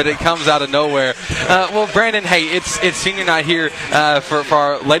 but it comes out of nowhere. Well, Brandon, hey, it's senior night here for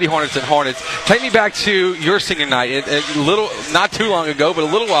our Lady Hornets and Hornets. Take me back to your senior night. Not too long ago, but a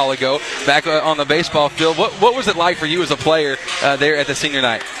little while ago, back on the baseball field. What was it like for you as a player there at the senior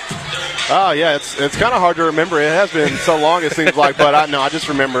night? Oh, yeah, it's kind of hard to remember. It has been so long, it seems like, but I just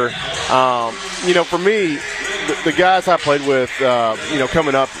remember, for me, the guys I played with,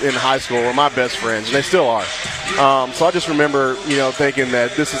 coming up in high school were my best friends, and they still are. So I just remember, thinking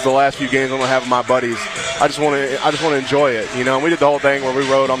that this is the last few games I'm going to have with my buddies. I just want to enjoy it, And we did the whole thing where we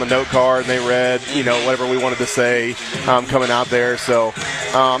wrote on the note card and they read, whatever we wanted to say coming out there. So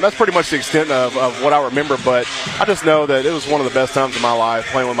that's pretty much the extent of what I remember. But I just know that it was one of the best times of my life,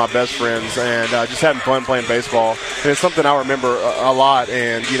 playing with my best friends and just having fun playing baseball. And it's something I remember a lot,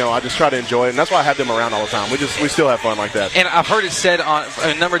 and I just try to enjoy it. And that's why I have them around all the time. We still have fun like that. And I've heard it said on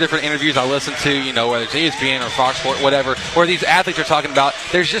a number of different interviews I listen to, whether it's ESPN or Fox Sports, whatever, where these athletes are talking about,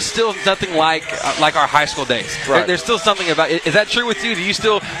 there's just still nothing like our high school days. Right. There's still something about it. Is that true with you? Do you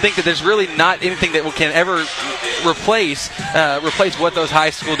still think that there's really not anything that can ever replace what those high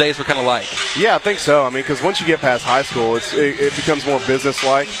school days were kind of like? Yeah, I think so. Because once you get past high school, it becomes more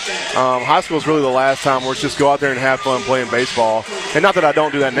business-like. High school is really the last time where it's just go out there and have fun playing baseball. And not that I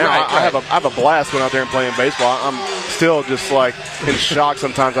don't do that now. Right. I have a blast going out there and playing baseball. I'm still just like in shock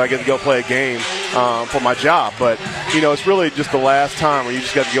sometimes I get to go play a game for my job. But, it's really just the last time where you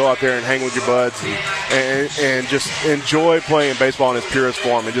just got to go out there and hang with your buds and just enjoy playing baseball in its purest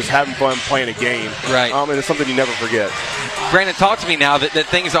form and just having fun playing a game. Right. And it's something you never forget. Brandon, talk to me now that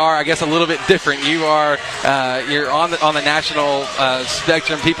things are, I guess, a little bit different. You're on the national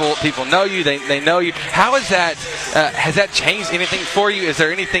spectrum. People know you. They know you. How is that? Has that changed anything for you? Is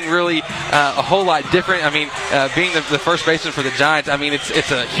there anything really a whole lot different? Being the first baseman for the Giants,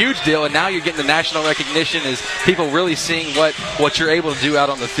 it's a huge deal, and now you're getting the national recognition. Is people really seeing what you're able to do out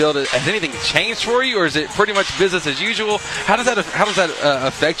on the field? Has anything changed for you, or is it pretty much business as usual? How does that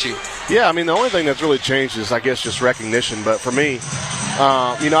affect you? Yeah, the only thing that's really changed is, I guess, just recognition. But for me,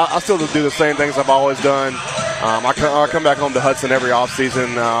 I still do the same things I've always done. I come back home to Hudson every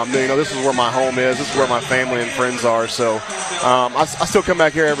offseason. This is where my home is. This is where my family and friends are. So I still come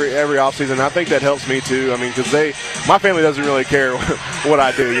back here every offseason. I think that helps me too. Because my family doesn't really care what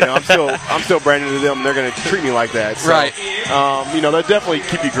I do. I'm still Brandon to them. They're going to treat me like that. So, right. They definitely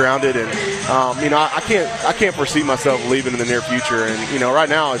keep you grounded. And I can't foresee myself leaving in the near future. And right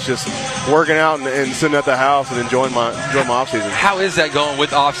now it's just working out and sitting at the house and enjoying my offseason. How is that going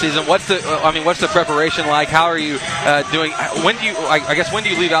with offseason? What's the preparation like? How are you doing? When do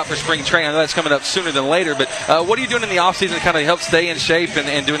you leave out for spring training? I know that's coming up sooner than later, but what are you doing in the offseason to kind of help stay in shape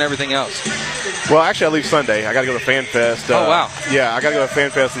and doing everything else? Well, actually, I leave Sunday. I got to go to Fan Fest. Oh, wow. Yeah, I got to go to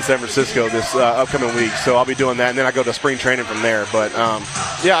Fan Fest in San Francisco this upcoming week, so I'll be doing that, and then I go to spring training from there. But,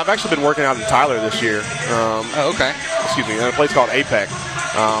 I've actually been working out in Tyler this year. Okay. Excuse me, in a place called APEC.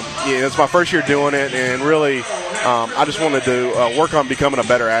 It's my first year doing it, and really I just wanted to work on becoming a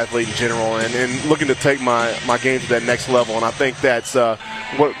better athlete in general and looking to take my game to that next level. And I think that's going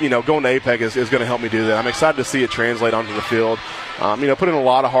to APEC is going to help me do that. I'm excited to see it translate onto the field. Put in a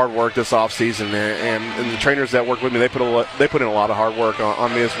lot of hard work this offseason, and the trainers that work with me, they put in a lot of hard work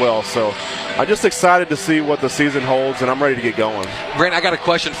on me as well. So I'm just excited to see what the season holds, and I'm ready to get going. Brent, I got a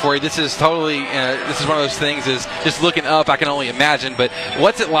question for you. This is totally this is one of those things. Is just looking up, I can only imagine. But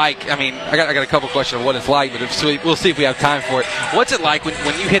what's it like? I got a couple questions of what it's like, but we'll see if we have time for it. What's it like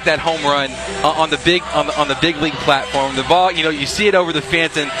when you hit that home run on the big league platform? The ball, you see it over the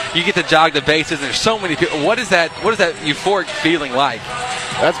fence, and you get to jog the bases. And there's so many people. What is that euphoric feeling like?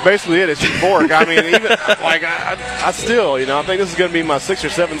 That's basically it. It's euphoric. Even I still, I think this is going to be my 6th or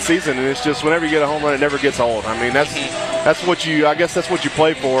 7th season, and it's just whenever you get a home run, it never gets old. That's what you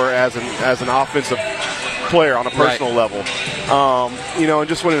play for as an offensive player on a personal level. And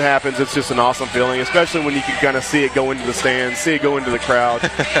just when it happens, it's just an awesome feeling, especially when you can kind of see it go into the stands, see it go into the crowd.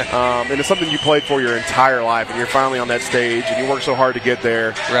 And it's something you played for your entire life, and you're finally on that stage, and you work so hard to get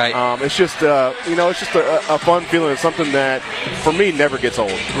there. Right. It's just a fun feeling. It's something that, for me, never gets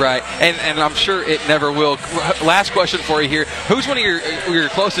old. Right. And I'm sure it never will. Last question for you here. Who's one of your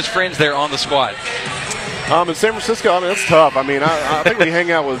closest friends there on the squad? In San Francisco, that's tough. I think we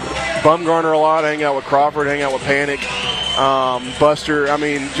hang out with Bumgarner a lot, hang out with Crawford, hang out with Panic. Buster. I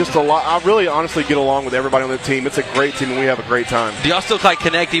mean, just a lot. I really honestly get along with everybody on the team. It's a great team, and we have a great time. Do y'all still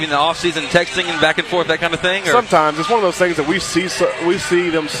connect even in the off-season, texting and back and forth, that kind of thing? Or? Sometimes. It's one of those things that we see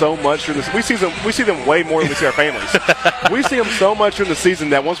them so much through this. We see them way more than we see our families. We see them so much during the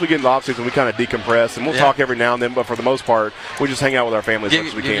season that once we get into the off-season, we kind of decompress, and we'll talk every now and then, but for the most part, we just hang out with our families as much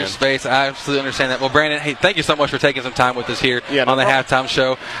as we can. Your space. I absolutely understand that. Well, Brandon, hey, thank you so much for taking some time with us here on the halftime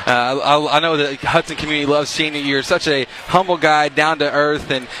show. I know the Hudson community loves seeing you. You're such a humble guy, down to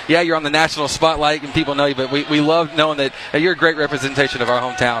earth, and you're on the national spotlight and people know you, but we love knowing that you're a great representation of our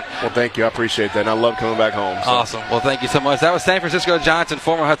hometown. Well, thank you. I appreciate that, and I love coming back home. So. Awesome. Well, thank you so much. That was San Francisco Johnson,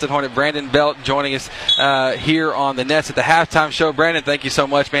 former Hudson Hornet Brandon Belt, joining us here on the Nets at the halftime show. Brandon, thank you so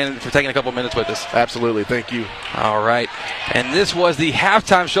much, man, for taking a couple minutes with us. Absolutely. Thank you. All right. And this was the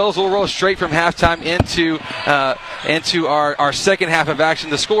halftime shows. We'll roll straight from halftime into our second half of action.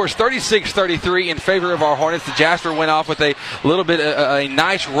 The score is 36-33 in favor of our Hornets. The Jasper went off with a little bit a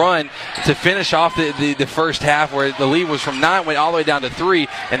nice run to finish off the first half, where the lead was from 9, went all the way down to 3,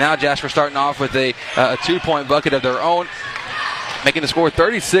 and now Jasper starting off with a 2-point bucket of their own, making the score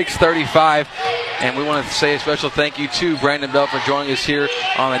 36-35. And we want to say a special thank you to Brandon Belt for joining us here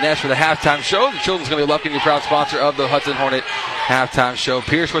on the Nest for the halftime show. The Children's going to be Lufkin, your proud sponsor of the Hudson Hornet halftime show.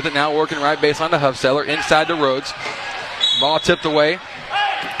 Pierce with it now, working right baseline to Hufsteller, inside to Rhodes. Ball tipped away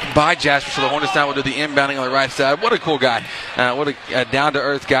by Jasper, so the Hornets now will do the inbounding on the right side. What a cool guy. What a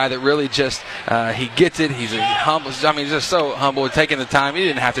down-to-earth guy that really just, he gets it. He's humble. I mean, just so humble, taking the time. He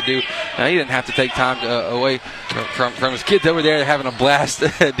didn't have to take time away from his kids over there, having a blast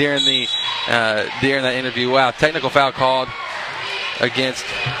during that interview. Wow, technical foul called against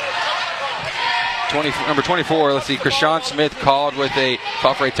number 24, let's see, Krishan Smith called with a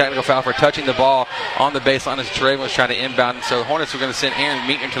call for a technical foul for touching the ball on the baseline as Treven was trying to inbound. And so the Hornets were going to send Aaron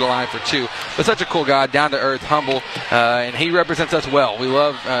Meekner to the line for 2. But such a cool guy, down to earth, humble, and he represents us well. We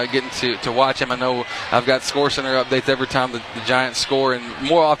love getting to watch him. I know I've got Score Center updates every time the Giants score, and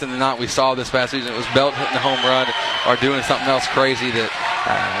more often than not we saw this past season it was Belt hitting the home run or doing something else crazy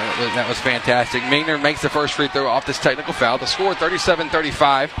that was fantastic. Meekner makes the first free throw off this technical foul. The score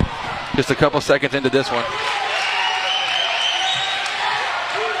 37-35. Just a couple seconds into this one.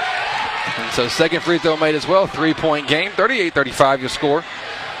 And so second free throw made as well. 3-point game. 38-35 your score.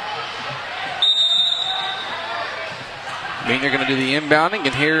 Meekner going to do the inbounding,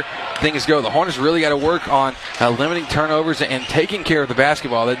 and here things go. The Hornets really got to work on limiting turnovers and taking care of the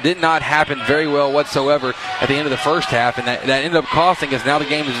basketball. That did not happen very well whatsoever at the end of the first half, and that ended up costing us. Now the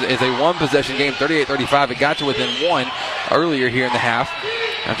game is a one-possession game, 38-35. It got to within 1 earlier here in the half.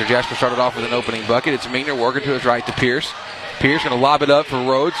 After Jasper started off with an opening bucket, it's Meekner working to his right to Pierce. Pierce going to lob it up for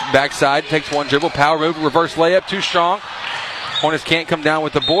Rhodes. Backside, takes one dribble, power move, reverse layup, too strong. Hornets can't come down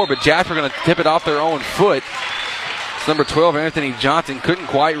with the board, but Jasper going to tip it off their own foot. It's number 12, Anthony Johnson, couldn't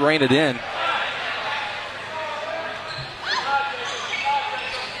quite rein it in.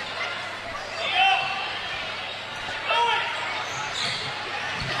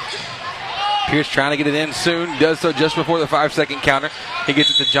 Pierce trying to get it in soon, does so just before the 5-second counter. He gets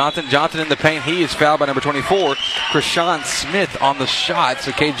it to Johnson. Johnson in the paint. He is fouled by number 24, Krishan Smith on the shot.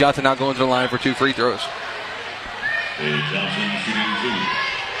 So Cade Johnson now going to the line for 2 free throws. Cade Johnson shooting 2.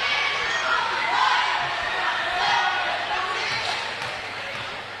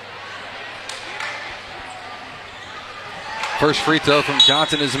 First free throw from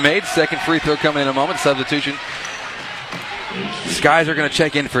Johnson is made. Second free throw coming in a moment. Substitution. Skies are going to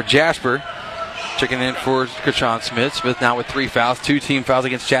check in for Jasper. Checking in for Krishan Smith. Smith now with 3 fouls. 2 team fouls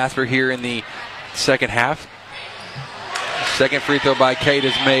against Jasper here in the second half. Second free throw by Cade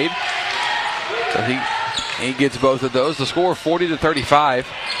is made. So he gets both of those. The score 40-35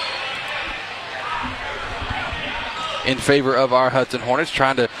 in favor of our Hudson Hornets.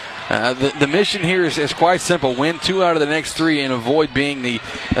 Trying to the mission here is quite simple. Win 2 out of the next 3 and avoid being the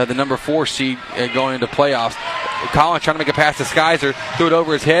number 4 seed going into playoffs. Collins trying to make a pass to Skizer. Threw it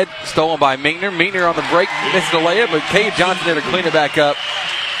over his head. Stolen by Meekner. Meekner on the break. Misses the layup, but Cade Johnson there to clean it back up.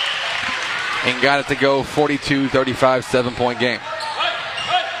 And got it to go 42-35, 7-point game.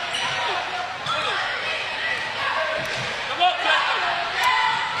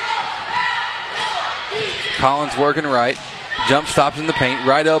 Collins working right. Jump stops in the paint.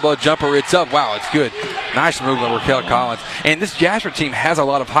 Right elbow jumper. It's up. Wow, it's good. Nice move by Raquel Collins. And this Jasper team has a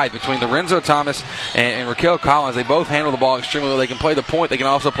lot of height between Lorenzo Thomas and Raquel Collins. They both handle the ball extremely well. They can play the point. They can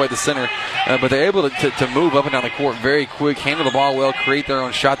also play the center. But they're able to move up and down the court very quick, handle the ball well, create their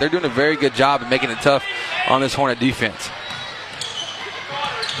own shot. They're doing a very good job of making it tough on this Hornet defense.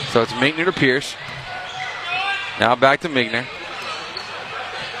 So it's Meekner to Pierce. Now back to Meekner.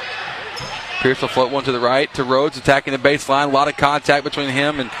 Pierce will float one to the right to Rhodes, attacking the baseline. A lot of contact between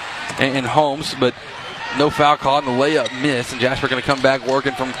him and Holmes, but no foul call, and the layup missed. And Jasper going to come back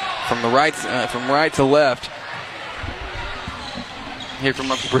working from right to left. Here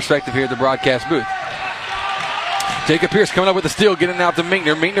from a perspective here at the broadcast booth. Jacob Pierce coming up with the steal, getting out to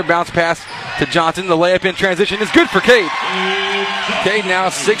Minkner. Minkner bounce pass to Johnson. The layup in transition is good for Cade. Cade now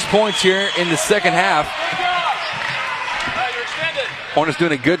 6 points here in the second half. Hornets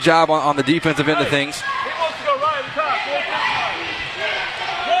doing a good job on the defensive end of things.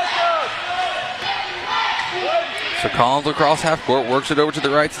 So Collins across half court, works it over to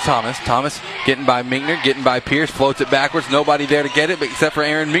the right to Thomas. Thomas getting by Minkner, getting by Pierce, floats it backwards. Nobody there to get it, but except for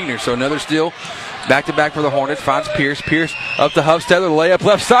Aaron Minkner. So another steal, back-to-back for the Hornets. Finds Pierce. Pierce up to Hufsteller. Layup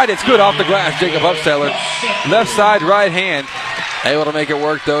left side. It's good off the glass. Jacob Hufsteller, left side, right hand. Able to make it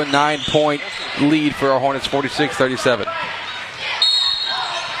work, though. 9-point lead for our Hornets, 46-37.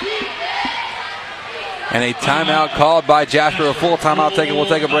 And a timeout called by Jasper. A full timeout taken. We'll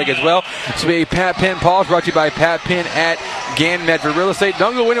take a break as well. This will be a Pat Penn pause brought to you by Pat Penn at Gann Medford Real Estate.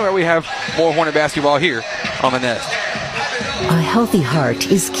 Don't go anywhere. We have more Hornet basketball here on the Nest. A healthy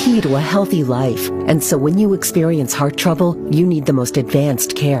heart is key to a healthy life. And so when you experience heart trouble, you need the most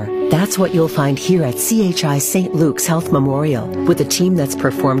advanced care. That's what you'll find here at CHI St. Luke's Health Memorial, with a team that's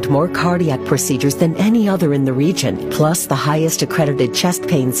performed more cardiac procedures than any other in the region, plus the highest accredited chest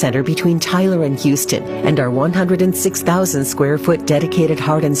pain center between Tyler and Houston, and our 106,000 square foot dedicated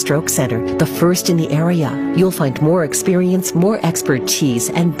heart and stroke center, the first in the area. You'll find more experience, more expertise,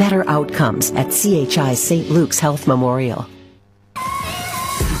 and better outcomes at CHI St. Luke's Health Memorial.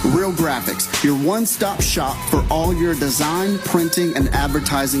 Real Graphics, your one-stop shop for all your design, printing, and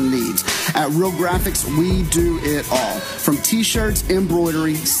advertising needs. At Real Graphics, we do it all. From t-shirts,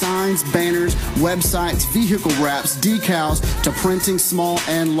 embroidery, signs, banners, websites, vehicle wraps, decals, to printing small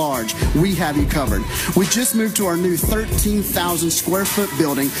and large. We have you covered. We just moved to our new 13,000 square foot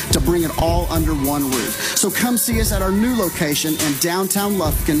building to bring it all under one roof. So come see us at our new location in downtown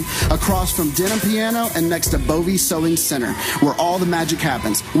Lufkin, across from Denim Piano and next to Bovie Sewing Center, where all the magic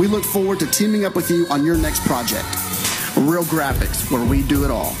happens. We look forward to teaming up with you on your next project. Real Graphics, where we do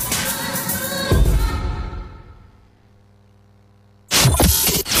it all.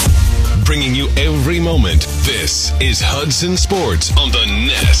 Bringing you every moment. This is Hudson Sports on the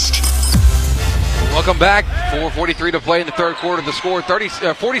Nest. Welcome back. 4:43 to play in the third quarter. The score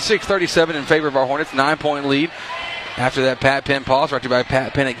 46-37 in favor of our Hornets. 9-point lead. After that Pat Penn pause, brought to you by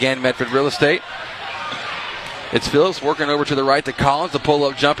Pat Penn at Gann Medford Real Estate. It's Phillips working over to the right to Collins. The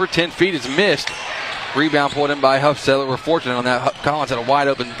pull-up jumper, 10 feet, is missed. Rebound pulled in by Hufsteller. We're fortunate on that. Collins had a wide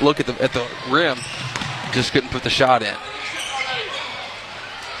open look at the rim. Just couldn't put the shot in.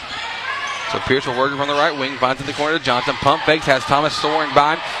 So Pierce will work from the right wing. Finds in the corner to Johnson. Pump fakes. Has Thomas soaring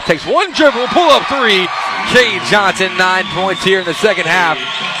by him. Takes one dribble. Pull-up three. Cade Johnson, 9 points here in the second half.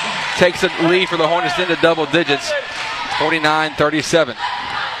 Takes the lead for the Hornets into double digits. 49-37.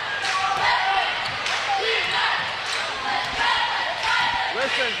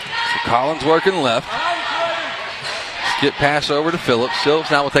 Collins working left. Skip pass over to Phillips. Phillips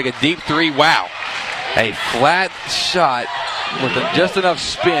now will take a deep three. Wow. A flat shot with just enough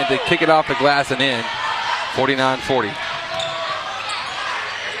spin to kick it off the glass and in. 49-40.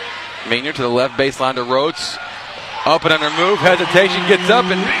 Minkner to the left baseline to Rhodes. Up and under move. Hesitation. Gets up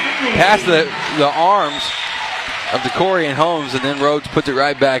and past the arms of DeCory and Holmes. And then Rhodes puts it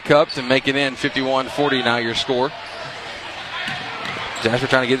right back up to make it in. 51-40 now your score. Jasper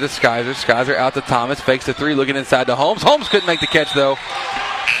trying to get to Skyzer. Skyzer out to Thomas. Fakes the three, looking inside to Holmes. Holmes couldn't make the catch, though.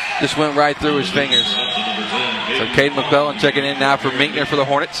 Just went right through his fingers. So Caden McClellan checking in now for Minkner for the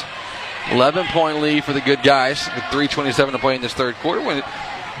Hornets. 11-point lead for the good guys with 3:27 to play in this third quarter.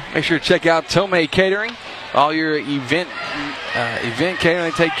 Make sure to check out Tomei Catering. All your event catering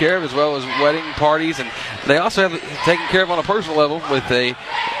they take care of, as well as wedding parties. And they also have taken care of on a personal level with a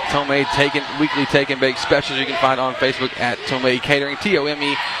Tomei weekly take and bake specials you can find on Facebook at Tomei Catering,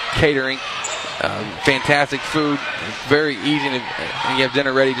 Tome Catering. Fantastic food, very easy, and you have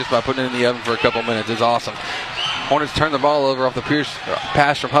dinner ready just by putting it in the oven for a couple minutes. It's awesome. Hornets turn the ball over off the Pierce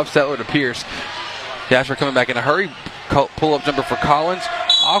pass from Hufsteller to Pierce. Jasper coming back in a hurry. Pull-up jumper for Collins.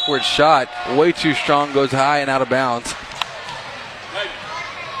 Awkward shot, way too strong, goes high and out of bounds.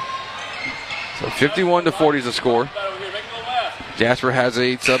 So 51-40 is the score. Jasper has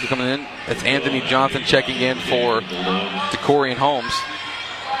a sub coming in. That's Anthony Johnson checking in for DeCory and Holmes.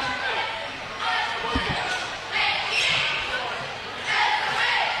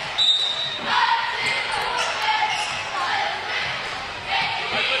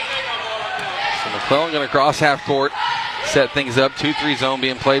 So McClellan going to cross half court. set things up. 2-3 zone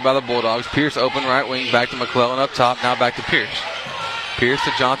being played by the Bulldogs. Pierce open right wing, back to McClellan up top. Now back to Pierce. Pierce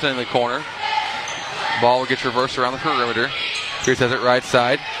to Johnson in the corner. Ball gets reversed around the perimeter. Pierce has it right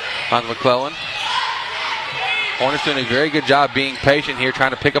side on McClellan. Hornets doing a very good job being patient here,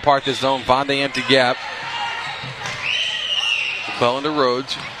 trying to pick apart this zone, find the empty gap. McClellan to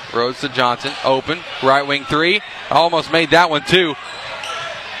Rhodes. Rhodes to Johnson. Open. Right wing three. Almost made that one too.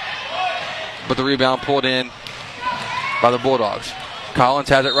 But the rebound pulled in by the Bulldogs. Collins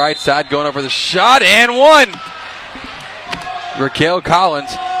has it right side, going over the shot, and one! Raquel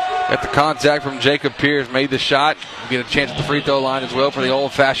Collins got the contact from Jacob Pierce, made the shot. Get a chance at the free throw line as well for the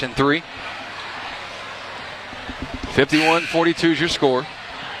old-fashioned three. 51-42 is your score.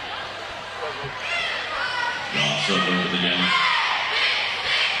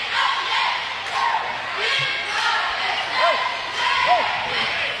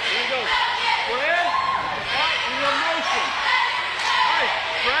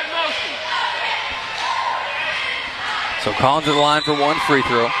 So Collins to the line for one free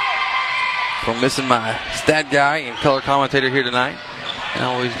throw. From missing my stat guy and color commentator here tonight. And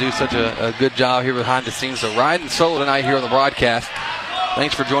I always do such a good job here behind the scenes. So riding solo tonight here on the broadcast.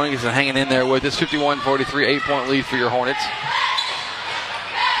 Thanks for joining us and hanging in there with us. 51-43, 8-point lead for your Hornets.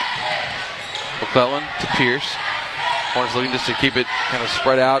 McClellan to Pierce. Hornets looking just to keep it kind of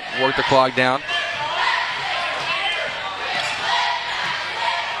spread out, work the clock down.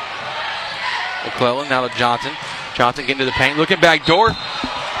 McClellan now to Johnson. Johnson getting to the paint, looking back door.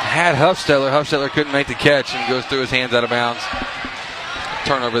 Had Huffstetter. Huffstetter couldn't make the catch and goes through his hands out of bounds.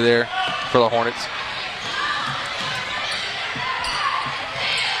 Turnover there for the Hornets.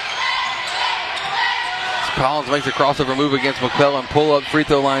 Collins makes a crossover move against McClellan. Pull up free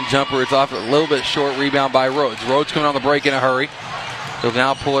throw line jumper. It's off a little bit short. Rebound by Rhodes. Rhodes coming on the break in a hurry. He'll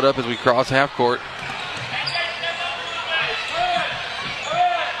now pull it up as we cross half court.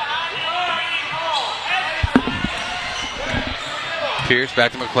 Pierce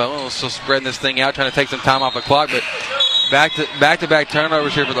back to McClellan. Still spreading this thing out, trying to take some time off the clock, but back-to-back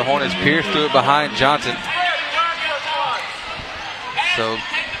turnovers here for the Hornets. Pierce threw it behind Johnson. So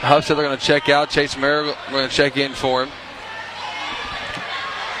Huff said they're going to check out. Chase Merrill going to check in for him.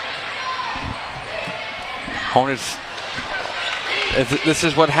 Hornets, this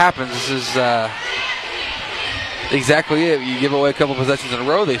is what happens. This is exactly it. You give away a couple possessions in a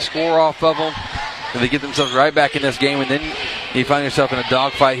row, they score off of them, and they get themselves right back in this game, and then you find yourself in a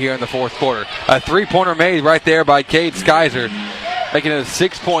dogfight here in the fourth quarter. A three-pointer made right there by Cade Skizer, making it a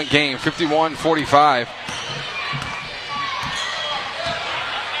 6-point game, 51-45.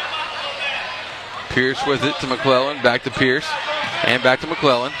 Pierce with it to McClellan, back to Pierce, and back to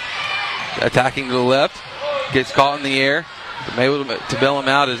McClellan. Attacking to the left, gets caught in the air. Able to bail him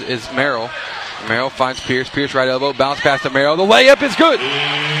out is Merrill. Merrill finds Pierce. Pierce right elbow, bounce pass to Merrill. The layup is good.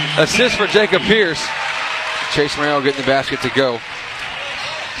 Assist for Jacob Pierce. Chase Merrill getting the basket to go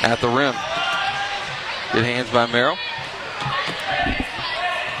at the rim. Good hands by Merrill.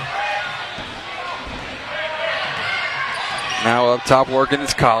 Now up top working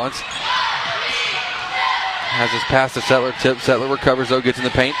is Collins. Has his pass to Settler. Tip. Settler recovers though, gets in the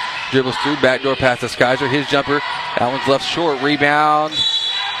paint. Dribbles through, backdoor pass to Skizer. His jumper. That one's left short. Rebound.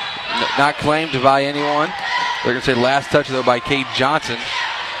 Not claimed by anyone. They're going to say last touch though by Cade Johnson.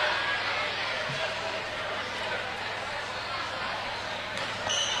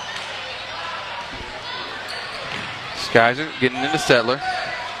 Skizer getting into Settler.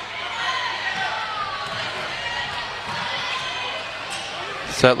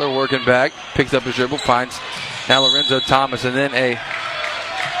 Settler working back, picks up his dribble, finds now Lorenzo Thomas, and then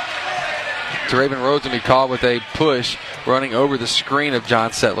Raven Rhodes will be called with a push running over the screen of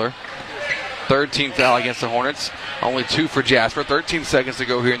John Settler. Third team foul against the Hornets. Only 2 for Jasper. 13 seconds to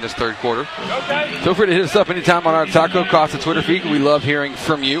go here in this third quarter. Feel free to hit us up anytime on our Taco Costa Twitter feed. We love hearing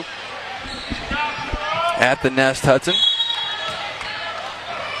from you. At the Nest Hudson.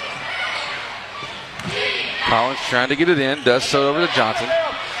 Collins trying to get it in. Does so over to Johnson.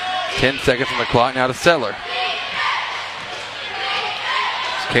 10 seconds on the clock now to Settler.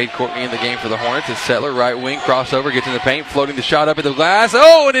 It's Cade Courtney in the game for the Hornets. It's Settler, right wing, crossover, gets in the paint, floating the shot up at the glass.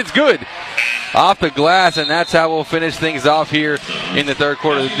 Oh, and it's good. Off the glass, and that's how we'll finish things off here in the third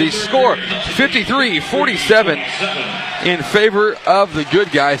quarter. The score, 53-47 in favor of the good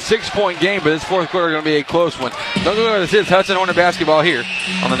guys. 6-point game, but this fourth quarter is going to be a close one. Don't go to this is Hudson Hornet basketball here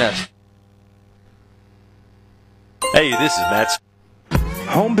on the Nest. Hey, this is Matt.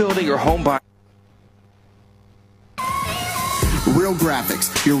 Home building or home buying. Real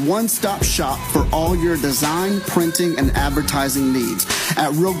Graphics, your one-stop shop for all your design, printing, and advertising needs.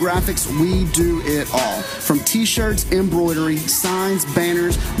 At Real Graphics, we do it all. From t-shirts, embroidery, signs,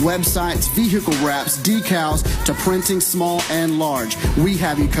 banners, websites, vehicle wraps, decals, to printing small and large. We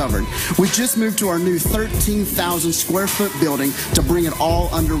have you covered. We just moved to our new 13,000 square foot building to bring it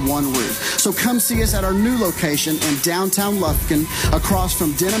all under one roof. So come see us at our new location in downtown Lufkin, across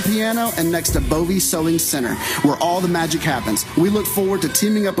from Denim Piano and next to Bovie Sewing Center, where all the magic happens. We look forward to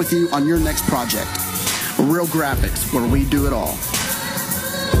teaming up with you on your next project. Real Graphics, where we do it all.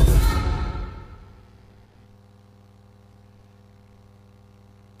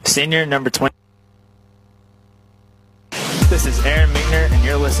 Senior number 20. This is Aaron Minkner, and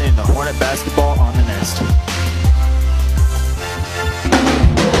you're listening to Hornet Basketball on the Nest.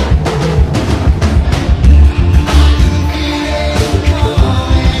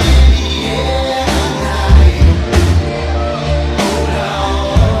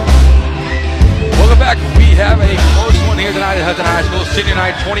 Welcome back. We have a close one here tonight at Hudson High School, Senior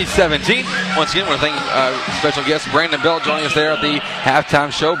Night 2017. Once again, I want to thank special guest Brandon Bell joining us there at the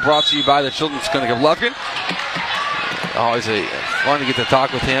halftime show, brought to you by the Children's Clinic of Lufkin. Always fun to get to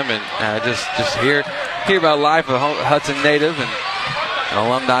talk with him and just hear about life of a Hudson native and an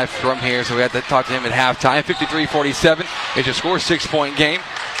alumni from here. So we had to talk to him at halftime. 53-47 is your score, 6-point game.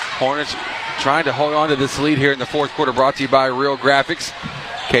 Hornets trying to hold on to this lead here in the fourth quarter, brought to you by Real Graphics.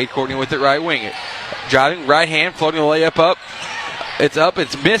 Cade Courtney with it, right wing. Driving right hand, floating the layup up. It's up,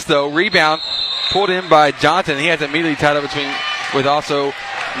 it's missed though. Rebound pulled in by Johnson. He has it immediately tied up with also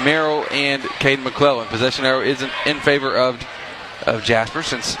Merrill and Caden McClellan. Possession arrow isn't in favor of Jasper,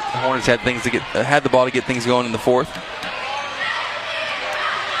 since the Hornets had the ball to get things going in the fourth.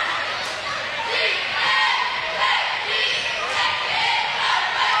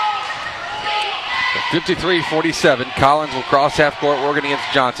 So 53-47. Collins will cross half court, working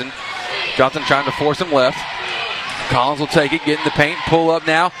against Johnson. Johnson trying to force him left. Collins will take it, get in the paint, pull up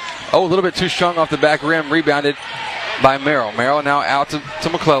now. Oh, a little bit too strong off the back rim. Rebounded by Merrill. Merrill now out to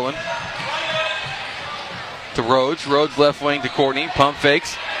McClellan. To Rhodes. Rhodes left wing to Courtney. Pump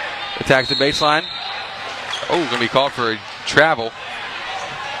fakes. Attacks the baseline. Oh, going to be called for a travel.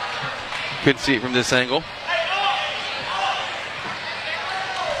 Couldn't see it from this angle.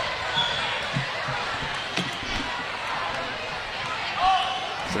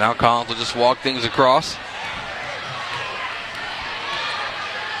 So now Collins will just walk things across.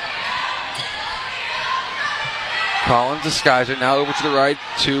 Collins, disguiser, now over to the right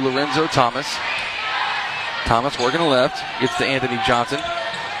to Lorenzo Thomas. Thomas working the left, gets to Anthony Johnson.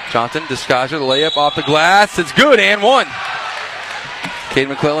 Johnson, disguiser, the layup off the glass. It's good, and one. Caden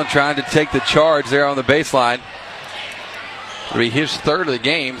McClellan trying to take the charge there on the baseline. It'll be his third of the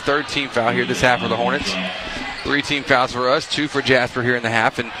game, third team foul here this half for the Hornets. 3 team fouls for us, 2 for Jasper here in the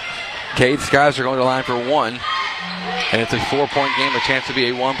half, and Cade Skies are going to the line for 1. And it's a 4-point game, a chance to be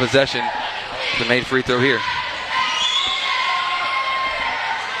a 1 possession. The made free throw here.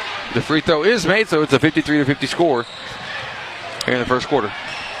 The free throw is made, so it's a 53-50 score here in the first quarter.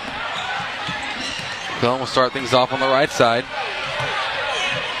 McClellan will start things off on the right side.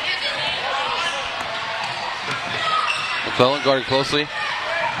 McClellan guarded closely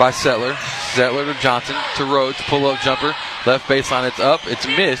by Settler. Settler to Johnson to Rhodes. Pull-up jumper. Left baseline, it's up. It's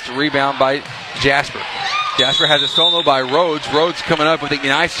missed. Rebound by Jasper. Jasper has it stolen though by Rhodes. Rhodes coming up with a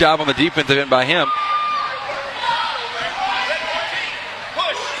nice job on the defensive end by him.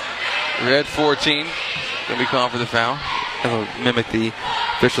 Red 14. Going to be calling for the foul. That'll mimic the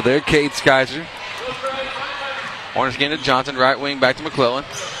official there. Cade Skiser. Hornets getting to Johnson. Right wing back to McClellan.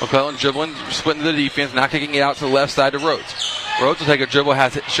 McClellan dribbling, splitting the defense. Now kicking it out to the left side to Rhodes. Rhodes will take a dribble.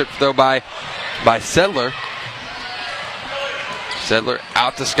 Has it stripped though by Settler. Settler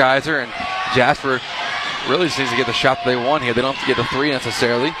out to Skiser. And Jasper really just needs to get the shot that they want here. They don't have to get a 3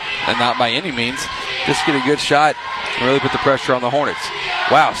 necessarily. And not by any means. Just get a good shot and really put the pressure on the Hornets.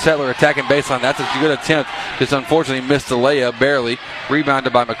 Wow, Settler attacking baseline. That's a good attempt. Just unfortunately missed the layup barely.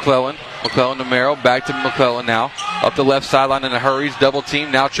 Rebounded by McClellan. McClellan to Merrill. Back to McClellan now. Up the left sideline in a hurry. Double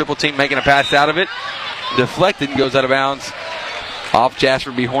team. Now triple team, making a pass out of it. Deflected and goes out of bounds. Off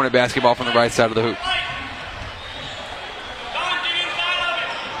Jasper. Be Hornet basketball from the right side of the hoop.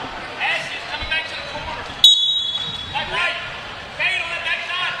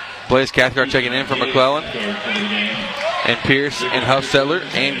 Blaze Cathcart checking in for McClellan. And Pierce and Huff Settler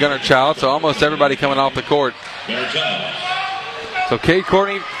and Gunnar Child. So almost everybody coming off the court. So Cade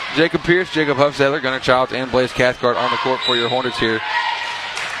Courtney, Jacob Pierce, Jacob Huff Settler, Gunnar Child, and Blaze Cathcart on the court for your Hornets here.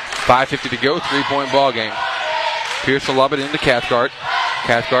 5:50 to go, 3-point ball game. Pierce will lob it into Cathcart.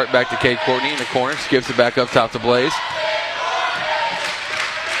 Cathcart back to Cade Courtney in the corner. Skips it back up top to Blaze.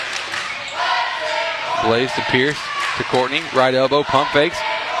 Blaze to Pierce to Courtney. Right elbow, pump fakes.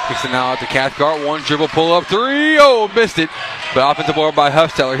 Kicks it now out to Cathcart. One dribble, pull up, three. Oh, missed it. But offensive board by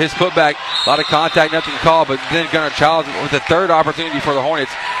Huffsteller. His putback, a lot of contact, nothing to call. But then Gunnar Childs with the third opportunity for the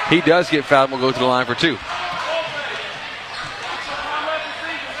Hornets. He does get fouled and will go to the line for 2.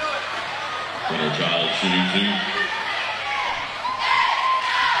 Gunnar Childs shooting 2.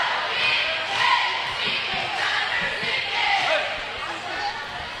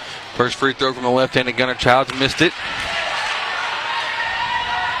 First free throw from the left-handed Gunnar Childs, missed it.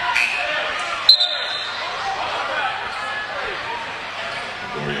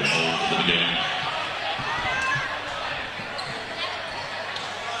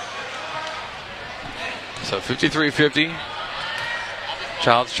 So 53-50.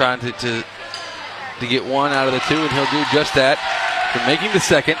 Childs trying to get one out of the 2, and he'll do just that. For making the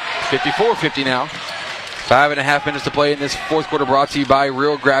second. 54-50 now. 5.5 minutes to play in this fourth quarter, brought to you by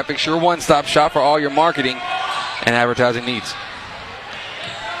Real Graphics, your one-stop shop for all your marketing and advertising needs.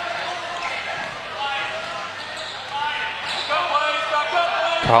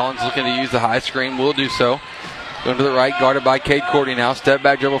 Collins looking to use the high screen, will do so. Going to the right, guarded by Cade Courtney now. Step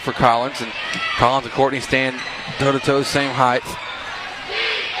back dribble for Collins, and Collins and Courtney stand toe-to-toe, same height.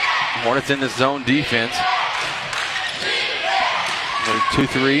 Hornets in the zone defense.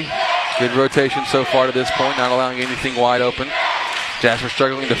 2-3. Good rotation so far to this point, not allowing anything wide open. Jasper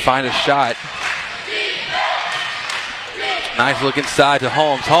struggling to find a shot. Nice look inside to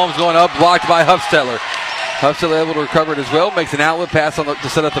Holmes. Holmes going up, blocked by Huffsteller. Huffsteller able to recover it as well. Makes an outlet pass to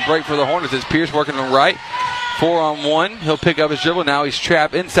set up the break for the Hornets. It's Pierce working on the right. 4-on-1. He'll pick up his dribble. Now he's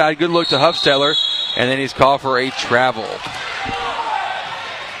trapped inside. Good look to Huffsteller. And then he's called for a travel.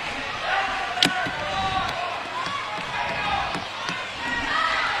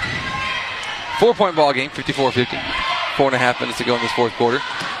 Four-point ball game, 54-50. 4.5 minutes to go in this fourth quarter.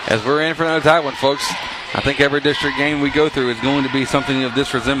 As we're in for another tight one, folks. I think every district game we go through is going to be something of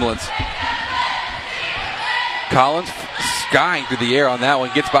this resemblance. Collins skying through the air on that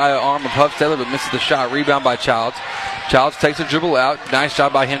one. Gets by the arm of Huffsteller, but misses the shot. Rebound by Childs. Childs takes a dribble out. Nice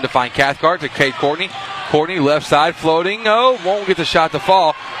job by him to find Cathcart to Cade Courtney. Courtney left side floating. No, won't get the shot to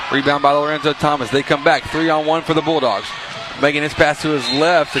fall. Rebound by Lorenzo Thomas. They come back 3-on-1 for the Bulldogs. Making his pass to his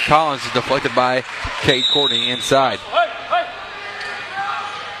left to Collins is deflected by Cade Courtney inside.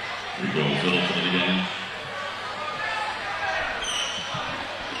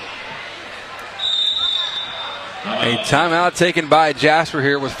 A timeout taken by Jasper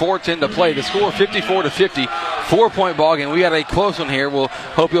here with 4:10 to play. The score 54-50. 4-point ball game. We got a close one here. We'll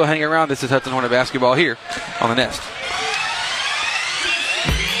hope you'll hang around. This is Hudson Hornet basketball here on the Nest.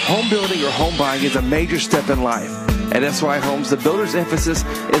 Home building or home buying is a major step in life. At SY Homes, the builder's emphasis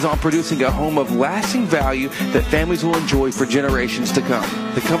is on producing a home of lasting value that families will enjoy for generations to come.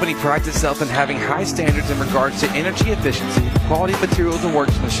 The company prides itself in having high standards in regards to energy efficiency, quality materials and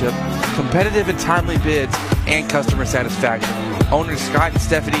workmanship, competitive and timely bids, and customer satisfaction. Owners Scott and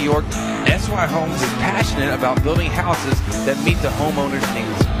Stephanie York, SY Homes is passionate about building houses that meet the homeowner's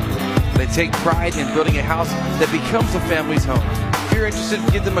needs. They take pride in building a house that becomes a family's home. If you're interested,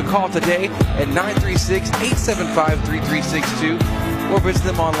 give them a call today at 936-875-3362 or visit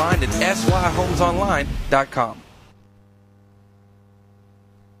them online at syhomesonline.com.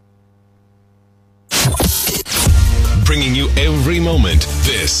 Bringing you every moment,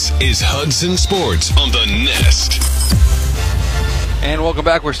 this is Hudson Sports on the Nest. And welcome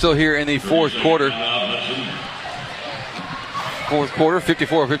back. We're still here in the fourth quarter. Fourth quarter,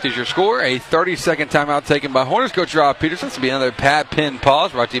 54-50 is your score. A 30-second timeout taken by Hornets coach Rob Peterson. This will be another Pat Penn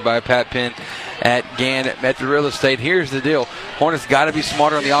pause, brought to you by Pat Penn at Gann Metro Real Estate. Here's the deal. Hornets got to be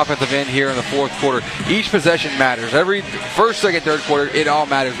smarter on the offensive end here in the fourth quarter. Each possession matters. Every first, second, third quarter, it all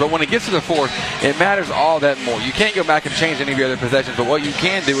matters. But when it gets to the fourth, it matters all that more. You can't go back and change any of your other possessions, but what you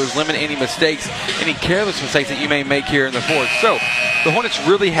can do is limit any mistakes, any careless mistakes that you may make here in the fourth. So the Hornets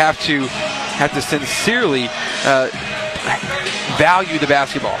really have to sincerely value the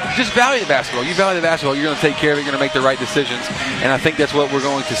basketball. Just value the basketball. You value the basketball, you're going to take care of it, you're going to make the right decisions, and I think that's what we're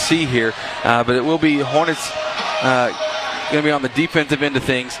going to see here. But it will be Hornets going to be on the defensive end of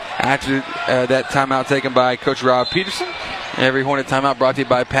things after that timeout taken by Coach Rob Peterson. Every Hornet timeout brought to you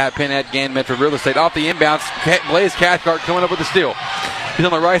by Pat Penn at Gann Metro Real Estate. Off the inbounds, Blaze Cathcart coming up with the steal. He's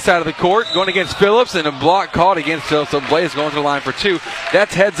on the right side of the court, going against Phillips, and a block called against Phillips, so Blaze going to the line for 2.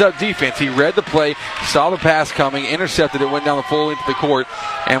 That's heads-up defense. He read the play, saw the pass coming, intercepted it, went down the full length of the court,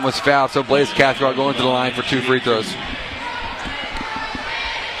 and was fouled. So Blaze Cathcart going to the line for 2 free throws.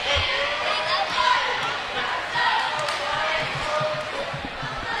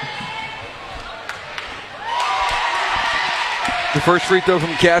 The first free throw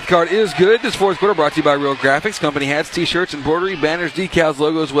from Cathcart is good. This fourth quarter brought to you by Real Graphics. Company hats, t-shirts, embroidery, banners, decals,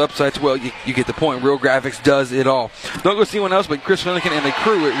 logos, websites. Well, you get the point. Real Graphics does it all. Don't go see anyone else but Chris Finnegan and the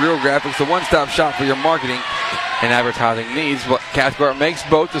crew at Real Graphics, the one-stop shop for your marketing and advertising needs. But Cathcart makes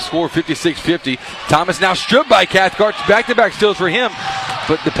both. The score 56-50. Thomas now stripped by Cathcart. Back-to-back steals for him.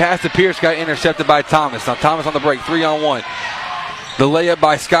 But the pass to Pierce got intercepted by Thomas. Now Thomas on the break, 3-on-1. The layup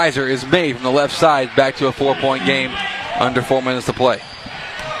by Skizer is made from the left side, back to a 4-point game. Under 4 minutes to play.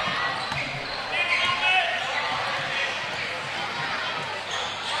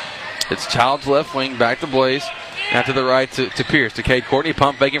 It's Childs left wing, back to Blaze. Now to the right to Pierce, to Cade Courtney.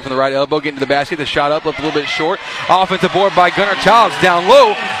 Pump faking from the right elbow, getting to the basket. The shot up, left a little bit short. Offensive board by Gunnar Childs down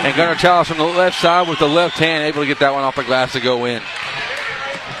low. And Gunnar Childs from the left side with the left hand, able to get that one off the glass to go in.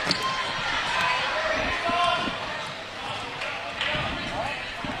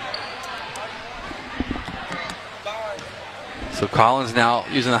 So Collins now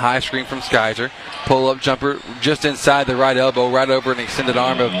using the high screen from Skizer. Pull-up jumper just inside the right elbow, right over an extended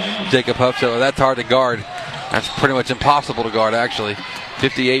arm of Jacob Huffstetter. That's hard to guard. That's pretty much impossible to guard, actually.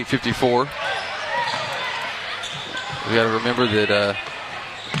 58-54. We got to remember that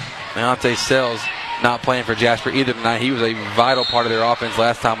Leonte Sells not playing for Jasper either tonight. He was a vital part of their offense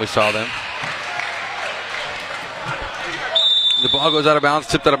last time we saw them. The ball goes out of bounds,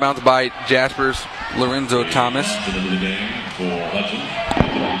 tipped out of bounds by Jasper's Lorenzo Thomas.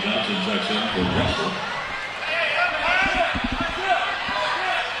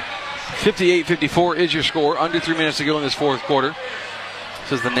 58-54 is your score. Under 3 minutes to go in this fourth quarter.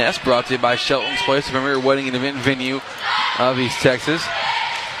 This is the Nest, brought to you by Shelton's Place, the premier wedding and event venue of East Texas.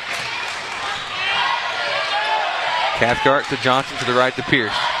 Cathcart to Johnson, to the right to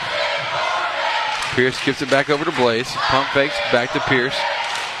Pierce. Pierce gives it back over to Blaze. Pump fakes, back to Pierce.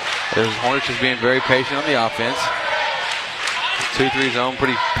 There's Hornets just being very patient on the offense. 2-3 zone,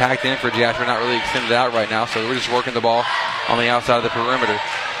 pretty packed in for Jasper, not really extended out right now, so we're just working the ball on the outside of the perimeter.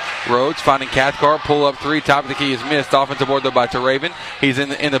 Rhodes finding Cathcart, pull up three, top of the key is missed. Offensive board though by Teraven. He's in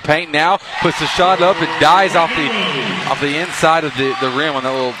the paint now, puts the shot up, it dies off the inside of the rim on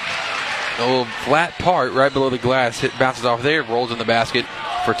that little flat part right below the glass. It bounces off there, rolls in the basket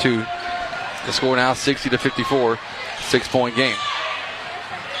for two. The score now 60-54, 6-point game.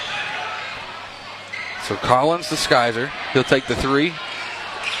 So Collins to Skizer. He'll take the three.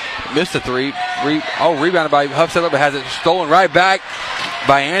 Missed the three. Rebounded by Huffstetter, but has it stolen right back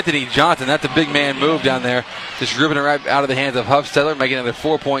by Anthony Johnson. That's a big man move down there. Just ripping it right out of the hands of Huffstetter, making it a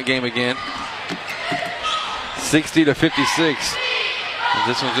 4-point game again. 60-56.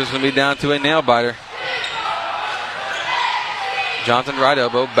 This one's just going to be down to a nail biter. Johnson right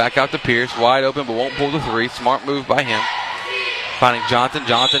elbow, back out to Pierce. Wide open, but won't pull the three. Smart move by him. Finding Johnson.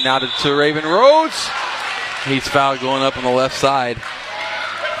 Johnson now to Raven Rhodes. He's fouled going up on the left side.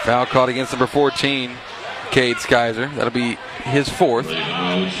 Foul called against number 14, Cade Skizer. That'll be his fourth.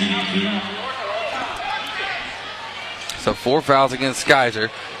 So 4 fouls against Skizer.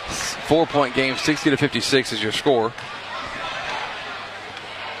 4-point game, 60-56 is your score.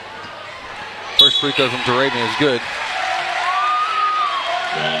 First free throw from Teraven is good.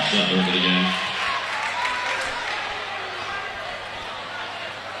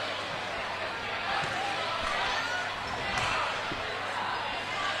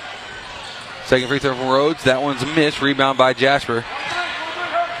 Second free throw from Rhodes. That one's a miss. Rebound by Jasper.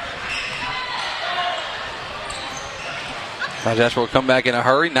 Now Jasper will come back in a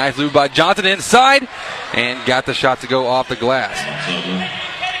hurry. Nice move by Johnson inside. And got the shot to go off the glass.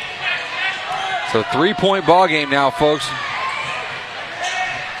 So 3-point ball game now, folks.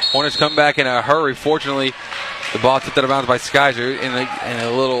 Hornets come back in a hurry. Fortunately, the ball tipped out of bounds by Skizer in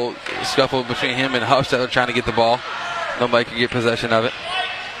a little scuffle between him and Huffstetter trying to get the ball. Nobody could get possession of it.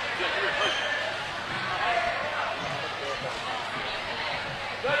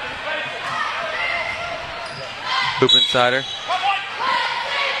 Hoop insider.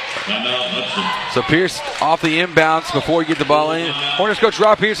 So Pierce off the inbounds before you get the ball in. Hornets coach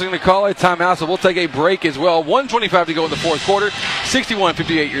Rob Pierce is going to call a timeout, so we'll take a break as well. 1:25 to go in the fourth quarter.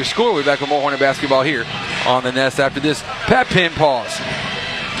 61-58 your score. We'll be back with more Hornet basketball here on the Nest after this Pat Penn pause.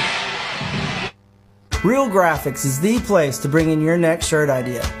 Real Graphics is the place to bring in your next shirt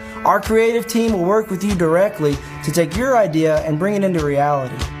idea. Our creative team will work with you directly to take your idea and bring it into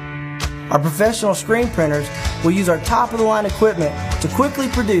reality. Our professional screen printers will use our top-of-the-line equipment to quickly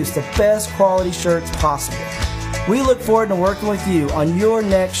produce the best quality shirts possible. We look forward to working with you on your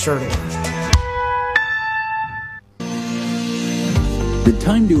next shirt order. The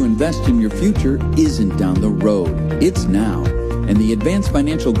time to invest in your future isn't down the road. It's now. and the Advanced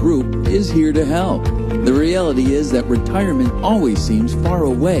Financial Group is here to help. The reality is that retirement always seems far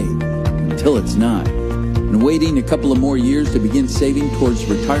away until it's not. And waiting a couple of more years to begin saving towards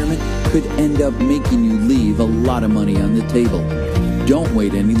retirement could end up making you leave a lot of money on the table. Don't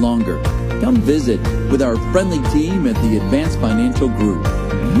wait any longer. Come visit with our friendly team at the Advanced Financial Group.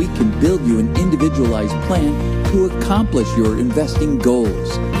 We can build you an individualized plan to accomplish your investing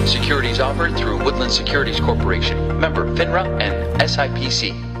goals. Securities offered through Woodland Securities Corporation, member FINRA and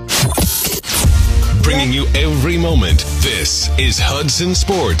SIPC. Bringing you every moment, this is Hudson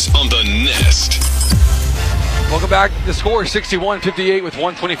Sports on the Nest. Welcome back. The score is 61-58 with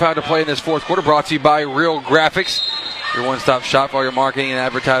 1:25 to play in this fourth quarter. Brought to you by Real Graphics, your one-stop shop for all your marketing and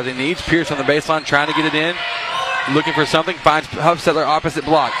advertising needs. Pierce on the baseline trying to get it in. Looking for something. Finds Huffstetter opposite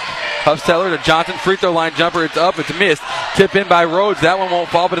block. Huffstetter to Johnson. Free throw line jumper. It's up. It's missed. Tip in by Rhodes. That one won't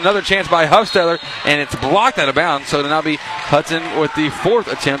fall, but another chance by Huffstetter, and it's blocked out of bounds. So to now be Hudson with the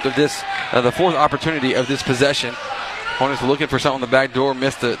fourth attempt of this, the fourth opportunity of this possession. Hornets looking for something on the back door.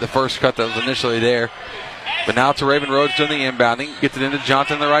 Missed the first cut that was initially there. But now to Raven Rhodes doing the inbounding. Gets it into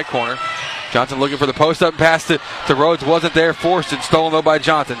Johnson in the right corner. Johnson looking for the post-up pass to Rhodes. Wasn't there. Forced it. Stolen, though, by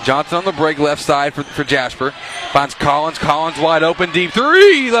Johnson. Johnson on the break left side for Jasper. Finds Collins. Collins wide open. Deep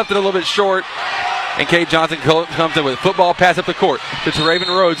three. Left it a little bit short. And Cade Johnson comes in with a football pass up the court to Raven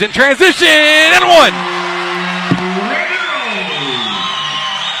Rhodes. In transition. And one.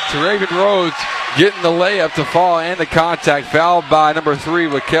 To Raven Rhodes getting the layup to fall and the contact. Fouled by number 3,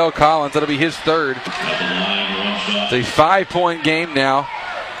 Lakel Collins. That'll be his third. It's a 5-point game now.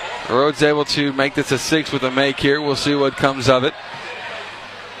 Rhodes able to make this a 6 with a make here. We'll see what comes of it.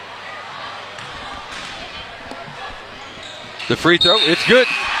 The free throw, it's good.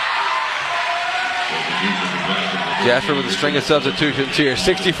 Jasper with a string of substitutions here.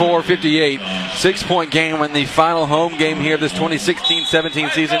 64-58, 6-point game in the final home game here of this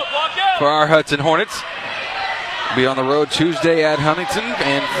 2016-17 season for our Hudson Hornets. We'll be on the road Tuesday at Huntington,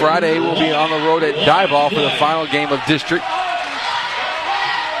 and Friday we'll be on the road at Diboll for the final game of district.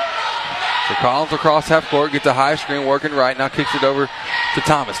 So Collins across half court, gets a high screen, working right, now kicks it over to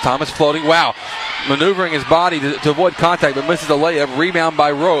Thomas. Thomas floating, wow. Maneuvering his body to avoid contact, but misses a layup. Rebound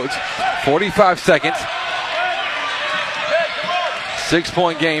by Rhodes. 45 seconds.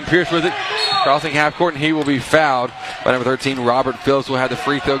 6-point game. Pierce with it. Crossing half court, and he will be fouled by number 13. Robert Phillips will have the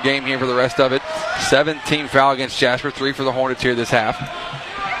free throw game here for the rest of it. 17 foul against Jasper. 3 for the Hornets here this half.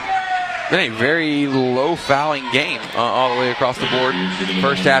 Been a very low fouling game all the way across the board.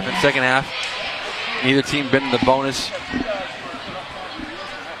 First half and second half. Neither team been in the bonus.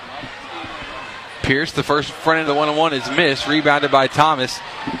 Pierce, the first front end of the one-on-one is missed. Rebounded by Thomas.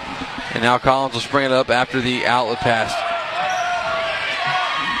 And now Collins will spring it up after the outlet pass.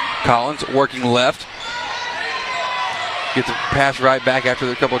 Collins working left. Gets a pass right back after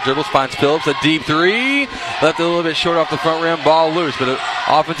a couple of dribbles. Finds Phillips, a deep three. Left it a little bit short off the front rim. Ball loose. But an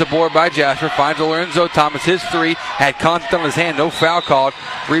offensive board by Jasper. Finds Lorenzo Thomas. His three. Had contact on his hand. No foul called.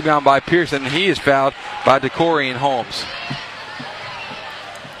 Rebound by Pearson. And he is fouled by DeCorian Holmes.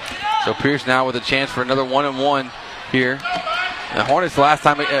 So Pierce now with a chance for another 1-and-1 here. The Hornets last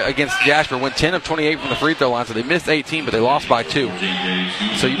time against Jasper went 10 of 28 from the free throw line. So they missed 18, but they lost by 2.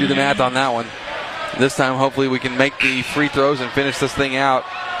 So you do the math on that one. This time, hopefully, we can make the free throws and finish this thing out.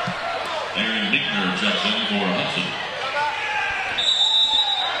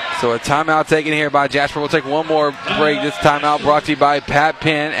 So a timeout taken here by Jasper. We'll take one more break. This timeout brought to you by Pat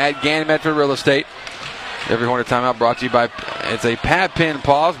Penn at Gannon Metro Real Estate. Every Hornet timeout brought to you by, it's a Pat Penn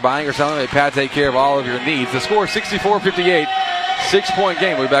pause. Buying or selling, let Pat take care of all of your needs. The score 64-58, 6-point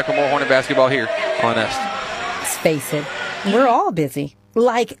game. We'll be back with more Hornet basketball here on Nest. Let's face it, we're all busy.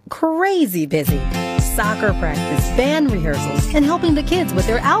 Like crazy busy. Soccer practice, band rehearsals, and helping the kids with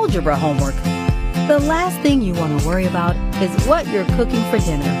their algebra homework. The last thing you want to worry about is what you're cooking for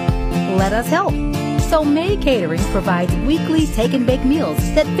dinner. Let us help. So May Catering provides weekly take and bake meals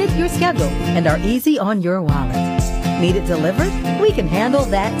that fit your schedule and are easy on your wallet. Need it delivered? We can handle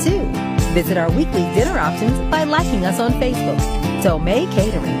that too. Visit our weekly dinner options by liking us on Facebook. So May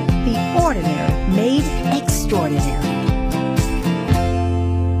Catering, the ordinary made extraordinary.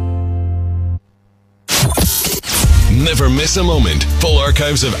 Never miss a moment. Full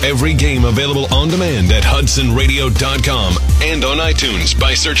archives of every game available on demand at HudsonRadio.com and on iTunes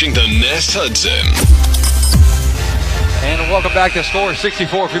by searching The Nest Hudson. And welcome back to score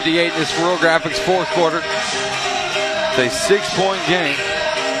 64-58 this Real Graphics fourth quarter. It's a 6-point game.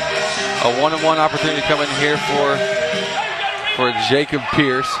 A 1-and-1 opportunity coming here for Jacob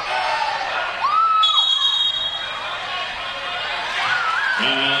Pierce.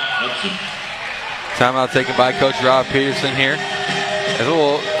 Timeout taken by Coach Rob Peterson here. There's a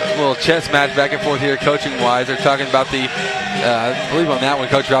little chess match back and forth here, coaching-wise. They're talking about the, I believe on that one,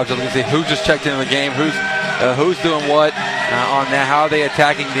 Coach Rob's looking to see who just checked into the game, who's doing what on that. How are they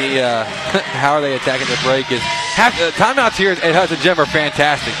attacking the break? Timeouts here at Hudson Gym are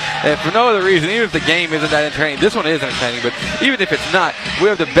fantastic. And for no other reason, even if the game isn't that entertaining, this one is entertaining, but even if it's not, we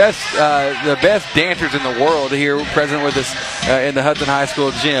have the best dancers in the world here present with us in the Hudson High School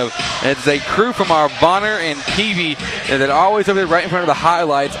gym. And it's a crew from our Bonner and Peavy that always over there right in front of the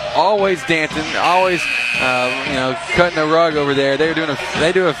highlights, always dancing, always cutting the rug over there. They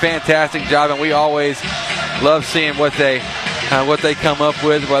do a fantastic job, and we always love seeing what they come up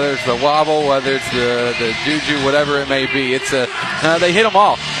with, whether it's the wobble, whether it's the juju, whatever it may be. It's they hit them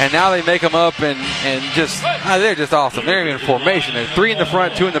all, and now they make them up, and just they're just awesome. They're in formation. They're 3 in the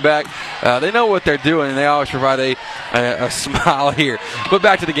front, 2 in the back. They know what they're doing, and they always provide a smile here. But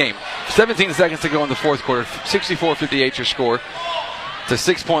back to the game. 17 seconds to go in the fourth quarter. 64-58 your score. It's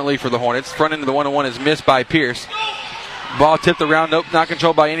a 6-point lead for the Hornets. Front end of the 1-on-1 is missed by Pierce. Ball tipped around. Nope, not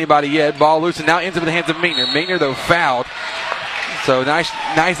controlled by anybody yet. Ball loose and now ends up in the hands of Meekner. Meekner, though, fouled. So nice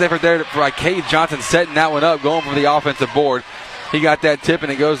effort there by Cade Johnson setting that one up, going for the offensive board. He got that tip,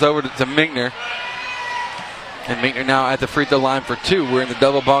 and it goes over to Meekner. And Meekner now at the free throw line for 2. We're in the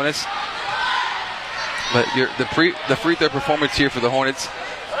double bonus. But the free throw performance here for the Hornets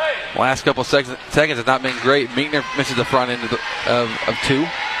last couple seconds has not been great. Meekner misses the front end of 2.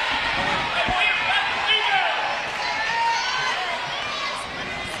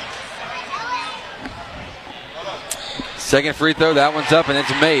 Second free throw, that one's up and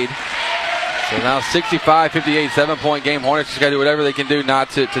it's made. So now 65-58, 7-point game. Hornets just got to do whatever they can do not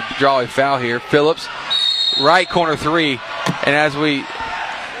to draw a foul here. Phillips, right corner 3, and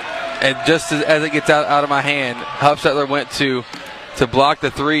just as it gets out of my hand, Huffstetler went to block the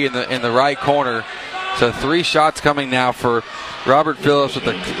 3 in the right corner. So 3 shots coming now for Robert Phillips with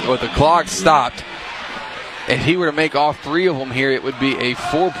the clock stopped. If he were to make all 3 of them here, it would be a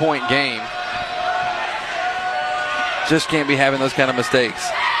 4-point game. Just can't be having those kind of mistakes.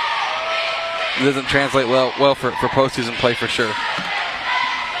 It doesn't translate well for postseason play for sure.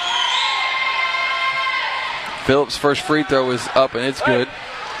 Phillips' first free throw is up and it's good.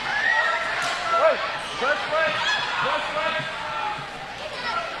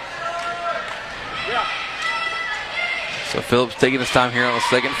 So Phillips taking his time here on the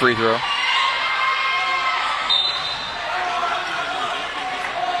second free throw.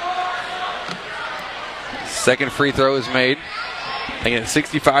 Second free throw is made. Again,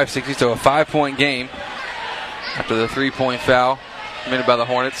 65-60, so a 5-point game after the 3-point foul committed by the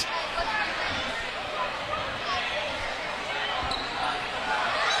Hornets.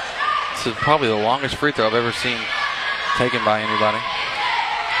 This is probably the longest free throw I've ever seen taken by anybody.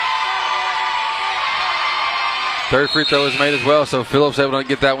 Third free throw is made as well, so Phillips able to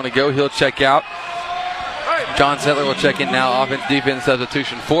get that one to go. He'll check out. John Settler will check in now. Offense, defense,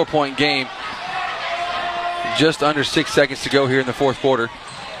 substitution. 4-point game. Just under 6 seconds to go here in the fourth quarter.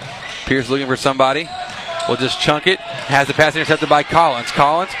 Pierce looking for somebody. Will just chunk it. Has the pass intercepted by Collins.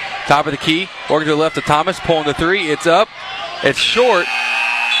 Collins, top of the key. Working to the left to Thomas. Pulling the 3. It's up. It's short.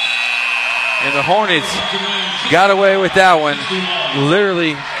 And the Hornets got away with that one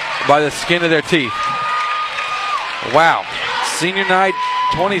literally by the skin of their teeth. Wow. Senior night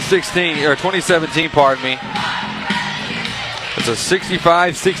 2017, pardon me. It's a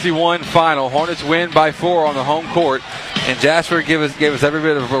 65-61 final. Hornets win by 4 on the home court. And Jasper gave us every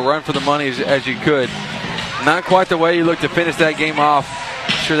bit of a run for the money as you could. Not quite the way you look to finish that game off.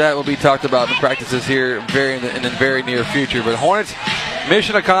 I'm sure that will be talked about in the practices here in the very near future. But Hornets,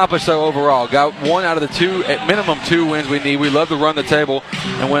 mission accomplished though overall. Got 1 out of the at minimum 2 wins we need. We love to run the table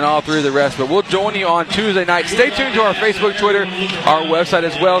and win all 3 of the rest. But we'll join you on Tuesday night. Stay tuned to our Facebook, Twitter, our website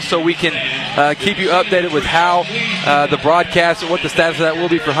as well, so we can keep you updated with how the broadcast and what the status of that will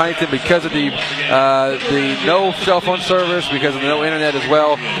be for Huntington because of the no cell phone service, because of the no internet as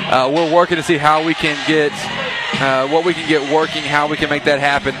well. We're working to see how we can get what we can get working, how we can make that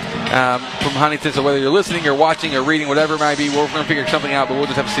happen from Huntington. So whether you're listening or watching or reading, whatever it might be, we're going to figure something out, but we'll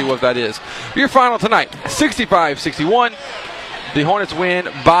just have to see what that is. Your final tonight, 65-61. The Hornets win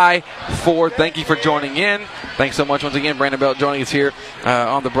by 4. Thank you for joining in. Thanks so much once again, Brandon Belt joining us here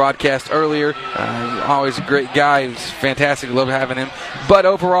on the broadcast earlier. Always a great guy. He's fantastic. Love having him. But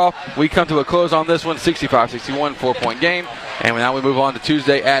overall, we come to a close on this one, 65-61, 4-point game. And now we move on to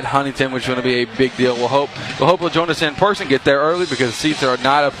Tuesday at Huntington, which is going to be a big deal. We'll hope you'll join us in person. Get there early because seats are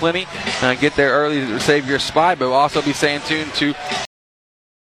not aplenty. Get there early to save your spot, but we'll also be staying tuned to